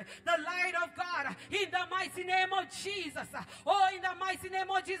Spirit, the light of God, in the mighty name of Jesus. Oh, in the mighty name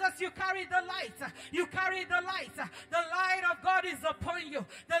of Jesus, you carry the light. You carry the light. The light of God is upon you.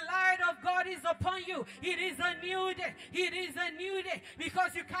 The light of God is upon you. It is a new day. It is a new day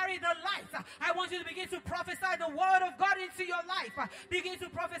because you carry the light. I want you to begin to prophesy the word of God into your life. Begin to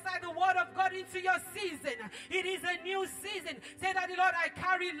prophesy the word of God into your season. It is a new season. Say that, Lord, I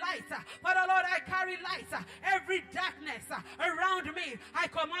carry light. Father, Lord, I carry light. Every darkness around me, I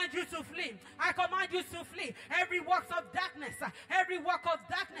command you to flee. I command you to flee. Every works of darkness, every work of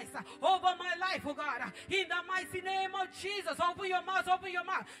darkness over my life, oh God, in the mighty name of Jesus. Open your mouth,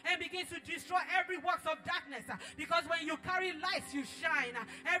 and begin to destroy every works of darkness. Because when you carry light, you shine.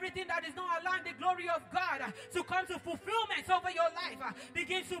 Everything that is not allowing the glory of God to come to fulfillment over your life,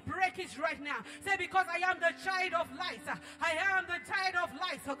 begin to break it right now. Say, because I am the child of light. I am the child of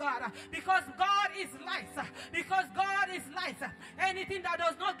light, oh God. Because God is light. Because God is light. Anything that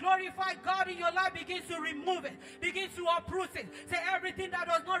does not glorify God in your life, begin to remove it. Begin to uproot it. Say, everything that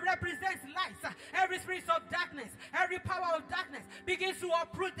does not represent light, every spirit of darkness, every power of darkness, begin to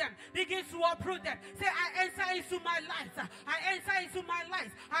uproot them. Begin to uproot them. Say, I enter into my light. I enter into my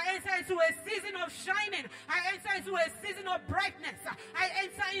light. I enter into a season of shining. I enter into a season of brightness. I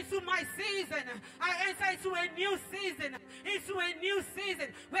enter into my season. I enter into a new season. Into a new season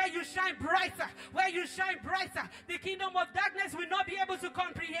where you shine brighter. Where you shine brighter. The kingdom of darkness will not be able to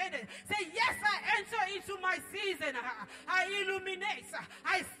comprehend it. Say, yes, I enter into my season. I illuminate.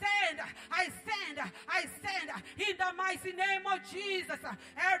 I stand. I stand. I stand. In the mighty name of Jesus.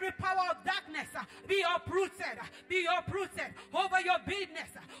 Every power of darkness be uprooted. Be uprooted over your business.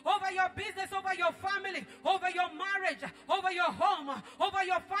 Over your business. Over your family. Over your marriage. Over your home. Over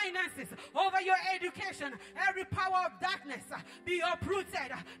your finances. Over your education. Every power of darkness be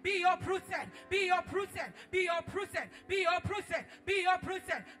uprooted. Be uprooted. Be uprooted. Be uprooted. Be uprooted. Be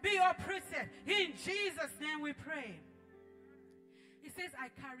uprooted. Be uprooted. In Jesus' name we pray. It says, I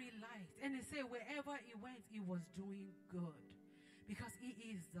carry light. And it says, wherever he went, he was doing good. Because he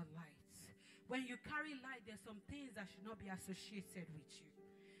is the light. When you carry light, there's some things that should not be associated with you.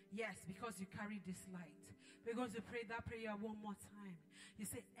 Yes, because you carry this light. We're going to pray that prayer one more time. You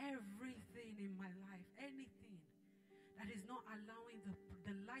say, everything in my life, anything that is not allowing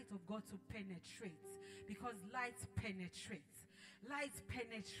the light of God to penetrate, because light penetrates. Light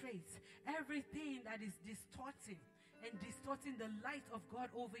penetrates. Everything that is distorting the light of God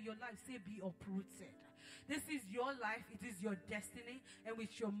over your life, say, be uprooted. This is your life. It is your destiny. And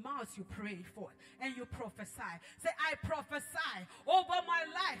with your mouth, you pray for it. And you prophesy. Say, I prophesy over my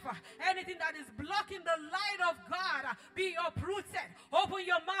life. Anything that is blocking the light of God, be uprooted. Open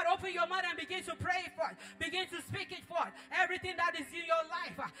your mouth and begin to pray for it. Begin to speak it forth. Everything that is in your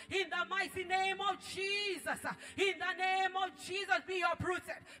life, in the mighty name of Jesus. In the name of Jesus, be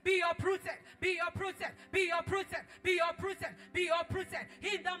uprooted. Be uprooted. Be uprooted. Be uprooted. Be uprooted. Be uprooted.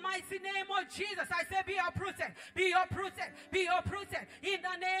 In the mighty name of Jesus, I say, be uprooted. Be uprooted. Be uprooted. In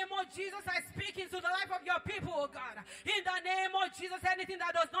the name of Jesus, I speak into the life of your people, oh God. In the name of Jesus, anything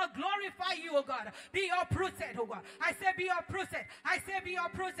that does not glorify you, oh God, be uprooted, oh God. I say, be uprooted. I say, be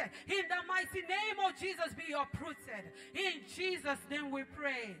uprooted. In the mighty name of Jesus, be uprooted. In Jesus' name we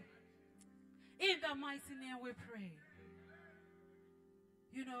pray. In the mighty name we pray.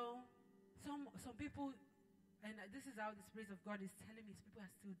 You know, some people, and this is how the Spirit of God is telling me, people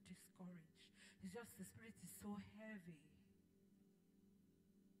are still discouraged. It's just the Spirit is so heavy.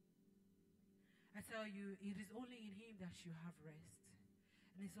 I tell you, it is only in Him that you have rest.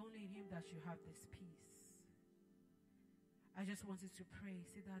 And it's only in Him that you have this peace. I just wanted to pray.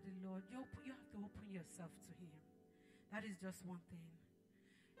 Say that the Lord, you have to open yourself to Him. That is just one thing.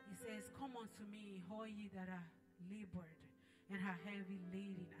 He says, come unto me, all ye that are labored and are heavy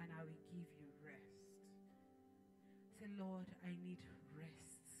laden, and I will give you rest. Say, Lord, I need rest.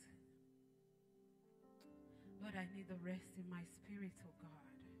 Lord, I need the rest in my spirit, oh God.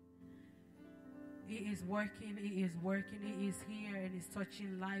 He is working, He is working, He is here and He's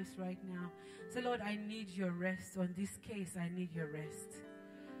touching lives right now. Say, Lord, I need your rest. On this case, I need your rest.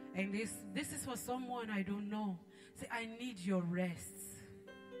 And this is for someone I don't know. Say, I need your rest.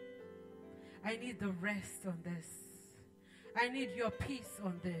 I need the rest on this. I need your peace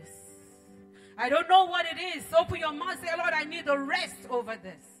on this. I don't know what it is. Open your mouth. Say, Lord, I need the rest over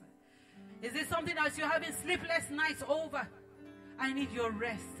this. Is this something that you're having sleepless nights over? I need your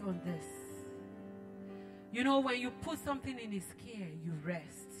rest on this. You know, when you put something in his care, you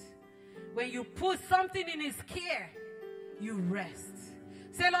rest. When you put something in his care, you rest.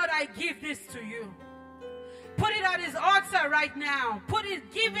 Say, Lord, I give this to you. Put it at his altar right now.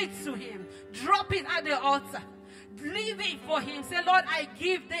 Give it to him. Drop it at the altar. Leave it for him. Say, Lord, I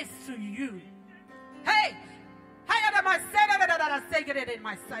give this to you. Hey! Say,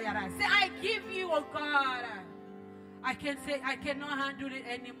 I give you, oh God. I cannot handle it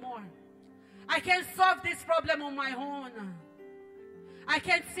anymore. I can't solve this problem on my own. I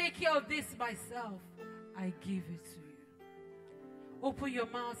can't take care of this myself. I give it to you. Open your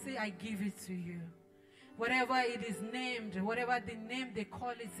mouth. Say, I give it to you. Whatever it is named, whatever the name they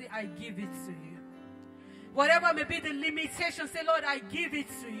call it, say, I give it to you. Whatever may be the limitation, say, Lord, I give it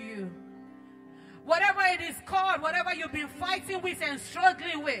to you. Whatever it is called, whatever you've been fighting with and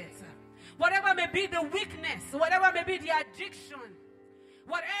struggling with, whatever may be the weakness, whatever may be the addiction,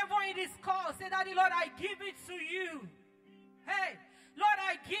 whatever it is called, say, Daddy, Lord, I give it to you. Hey, Lord,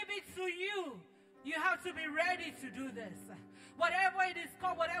 I give it to you. You have to be ready to do this. Whatever it is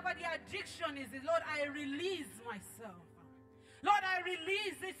called, whatever the addiction is, Lord, I release myself. Lord, I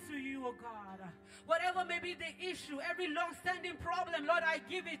release it to you, oh God. Whatever may be the issue, every long-standing problem, Lord, I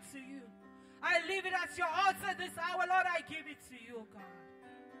give it to you. I leave it at your altar this hour, Lord, I give it to you, oh God.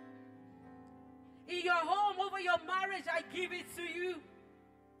 In your home, over your marriage, I give it to you.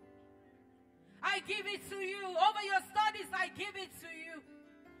 I give it to you. Over your studies, I give it to you.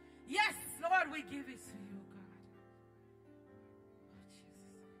 Yes, Lord, we give it to you, oh God. Oh,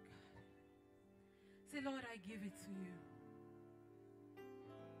 Jesus, oh God. Say, Lord, I give it to you.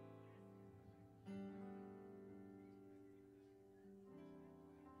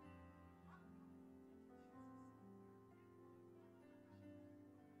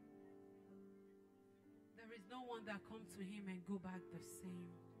 There is no one that comes to him and go back the same.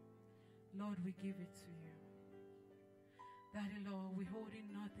 Lord, we give it to you. Daddy, Lord, we hold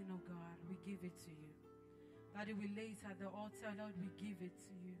in nothing, oh God. We give it to you. Daddy, we lay it at the altar. Lord, we give it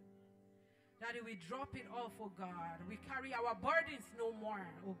to you. Daddy, we drop it off, oh God. We carry our burdens no more,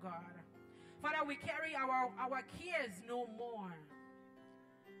 oh God. Father, we carry our cares no more.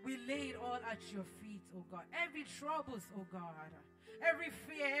 We lay it all at your feet, oh God. Every troubles, oh God. Every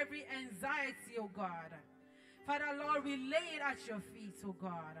fear, every anxiety, oh God. Father, Lord, we lay it at your feet, oh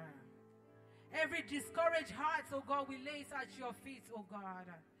God. Every discouraged heart, oh God, we lay it at your feet, oh God.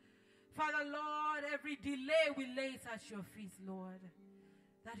 Father, Lord, every delay, we lay it at your feet, Lord.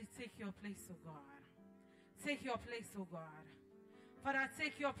 Daddy, take your place, oh God. Take your place, oh God. Father,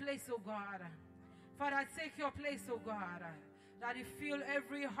 take your place, oh God. Father, take your place, oh God. Daddy, fill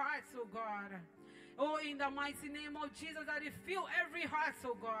every heart, oh God. Oh, in the mighty name of Jesus, Daddy, fill every heart,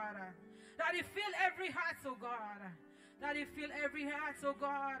 oh God. Daddy, fill every heart, oh God. Daddy, fill every heart, oh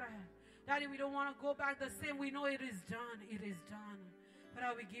God. Daddy, we don't want to go back the same. We know it is done. It is done.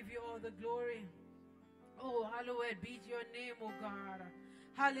 Father, we give you all the glory. Oh, hallowed be your name, oh God.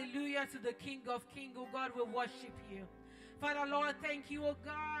 Hallelujah to the King of Kings, oh God. We worship you. Father, Lord, thank you, oh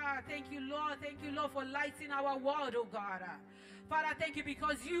God. Thank you, Lord. Thank you, Lord, for lighting our world, oh God. Father, thank you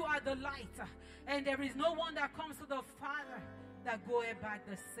because you are the light. And there is no one that comes to the Father that goeth back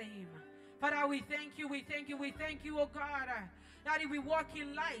the same. Father, we thank you, we thank you, we thank you, oh God. Daddy, we walk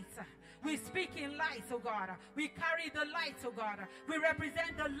in light. We speak in light, oh God. We carry the light, oh God. We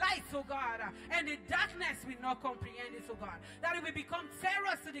represent the light, oh God. And the darkness will not comprehend it, oh God. Daddy, we become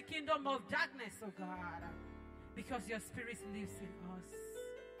terrors to the kingdom of darkness, oh God. Because your spirit lives in us.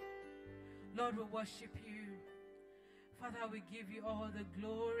 Lord, we worship you. Father, we give you all the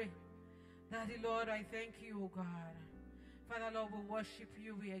glory. Daddy, Lord, I thank you, oh God. Father, Lord, we worship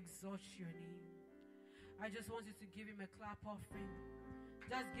you. We exalt your name. I just want you to give him a clap offering.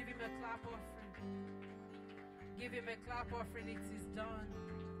 Just give him a clap offering. Give him a clap offering. It is done.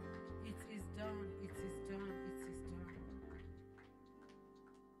 It is done. It is done. It is done.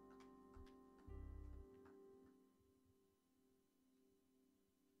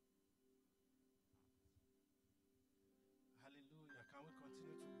 Hallelujah. Can we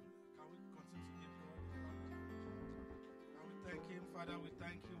continue to give God the honor? Can we thank him, Father? We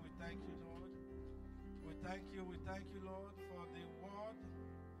thank you. We thank you, Lord. We thank you. We thank you, Lord, for the word.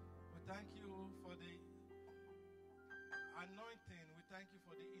 We thank you for the anointing. We thank you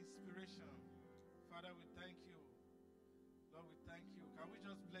for the inspiration. Father, we thank you. Lord, Lord, we thank you. Can we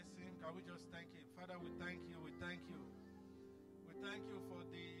just bless him? Can we just thank him? Father, we thank you. We thank you. We thank you for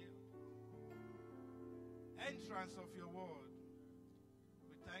the entrance of your word.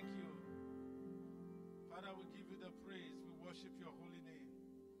 We thank you. Father, we give you the praise. We worship your holy name.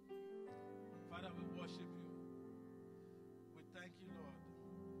 Father, we worship you. We thank you, Lord.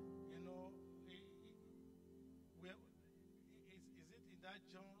 You know, is it in that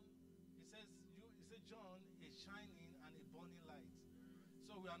John? It says John is shining and a burning light.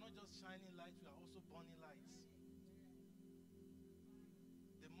 So we are not just shining light, we are also burning lights.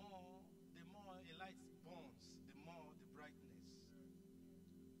 The more a light burns, the more the brightness.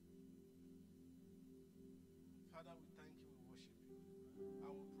 Father, we thank you, we worship you.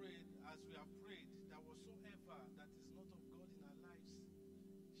 And we pray, as we have prayed, that whatsoever that is not of God in our lives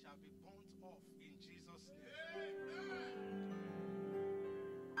shall be burnt off in Jesus' name.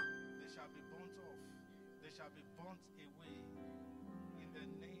 They shall be burnt off. They shall be burnt away in the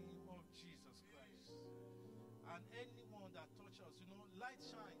name of Jesus Christ. And anyone that touches us, light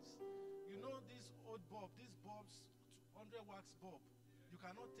shines. You know this old bulb, these bulbs, 100 wax bulb, you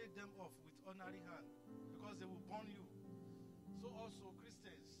cannot take them off with ordinary hand because they will burn you. So also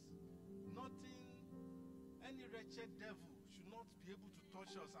Christians, nothing, any wretched devil should not be able to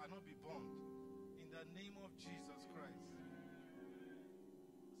touch us and not be burned in the name of Jesus Christ.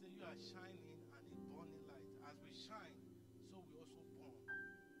 Say you are shining and a burning light. As we shine, so we also burn.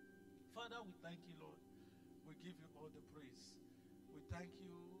 Father, we thank you, Lord. We give you all the praise. We thank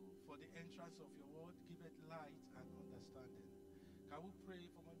you for the entrance of your word. Give it light and understanding. Can we pray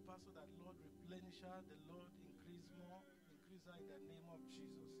for my pastor that Lord replenish her, the Lord increase her in the name of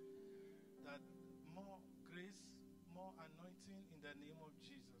Jesus. That more grace, more anointing in the name of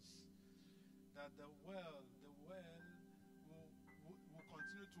Jesus. That the well will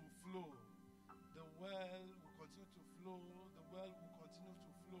continue to flow. The well will continue to flow. The well will continue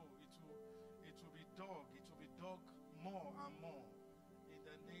to flow. It will be dug more and more in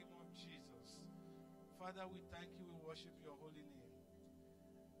the name of Jesus. Father, we thank you. We worship your holy name.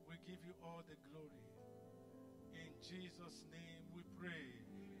 We give you all the glory. In Jesus' name we pray.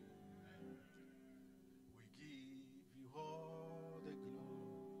 We give you all the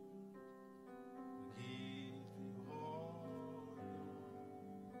glory. We give you all the glory.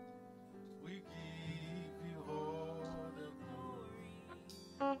 We give you all the glory.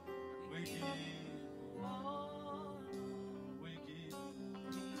 We give you all. We give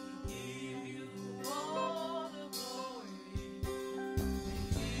you all the glory. We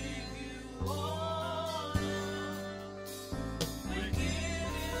give you all. We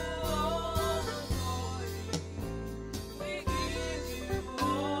give you all the glory. We give you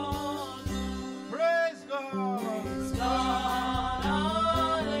all. Praise God. Praise God.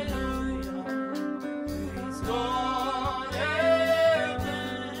 Hallelujah. Praise God.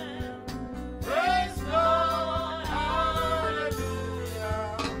 Amen. Praise God.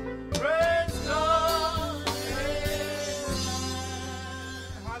 Hallelujah. Praise God. Amen.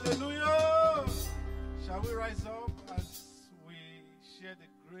 Hallelujah. Shall we rise up as we share the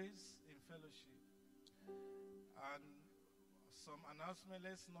grace in fellowship? And some announcement.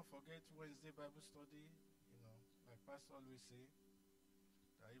 Let's not forget Wednesday Bible study. Like Pastor always say,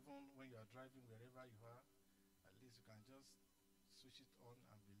 that even when you are driving wherever you are, at least you can just switch it on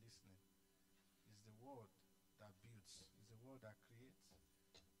and be listening. It's the word that builds. It's the word that creates.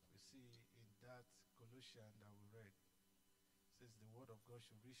 We see in that Colossians that we read, it says the word of God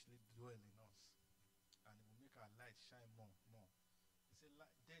should richly dwell in us, and it will make our light shine more. It says,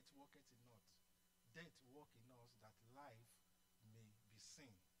 death worketh in us. Death work in us that life may be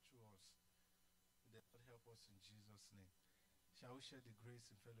seen through us. The Lord help us in Jesus' name. Shall we share the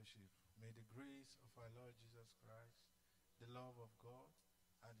grace in fellowship? May the grace of our Lord Jesus Christ, the love of God,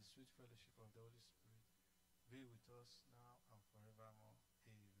 and the sweet fellowship of the Holy Spirit be with us now and forevermore.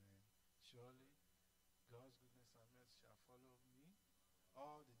 Amen. Surely, God's goodness and mercy shall follow me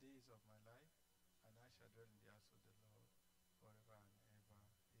all the days of my life, and I shall dwell in the house of the Lord forever and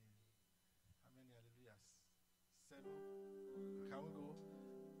ever. Amen. How many hallelujahs? 7. Can we go?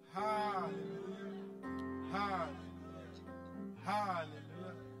 Hallelujah. Hallelujah.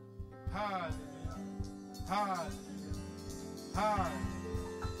 Hallelujah. Hallelujah. Hallelujah. Hallelujah.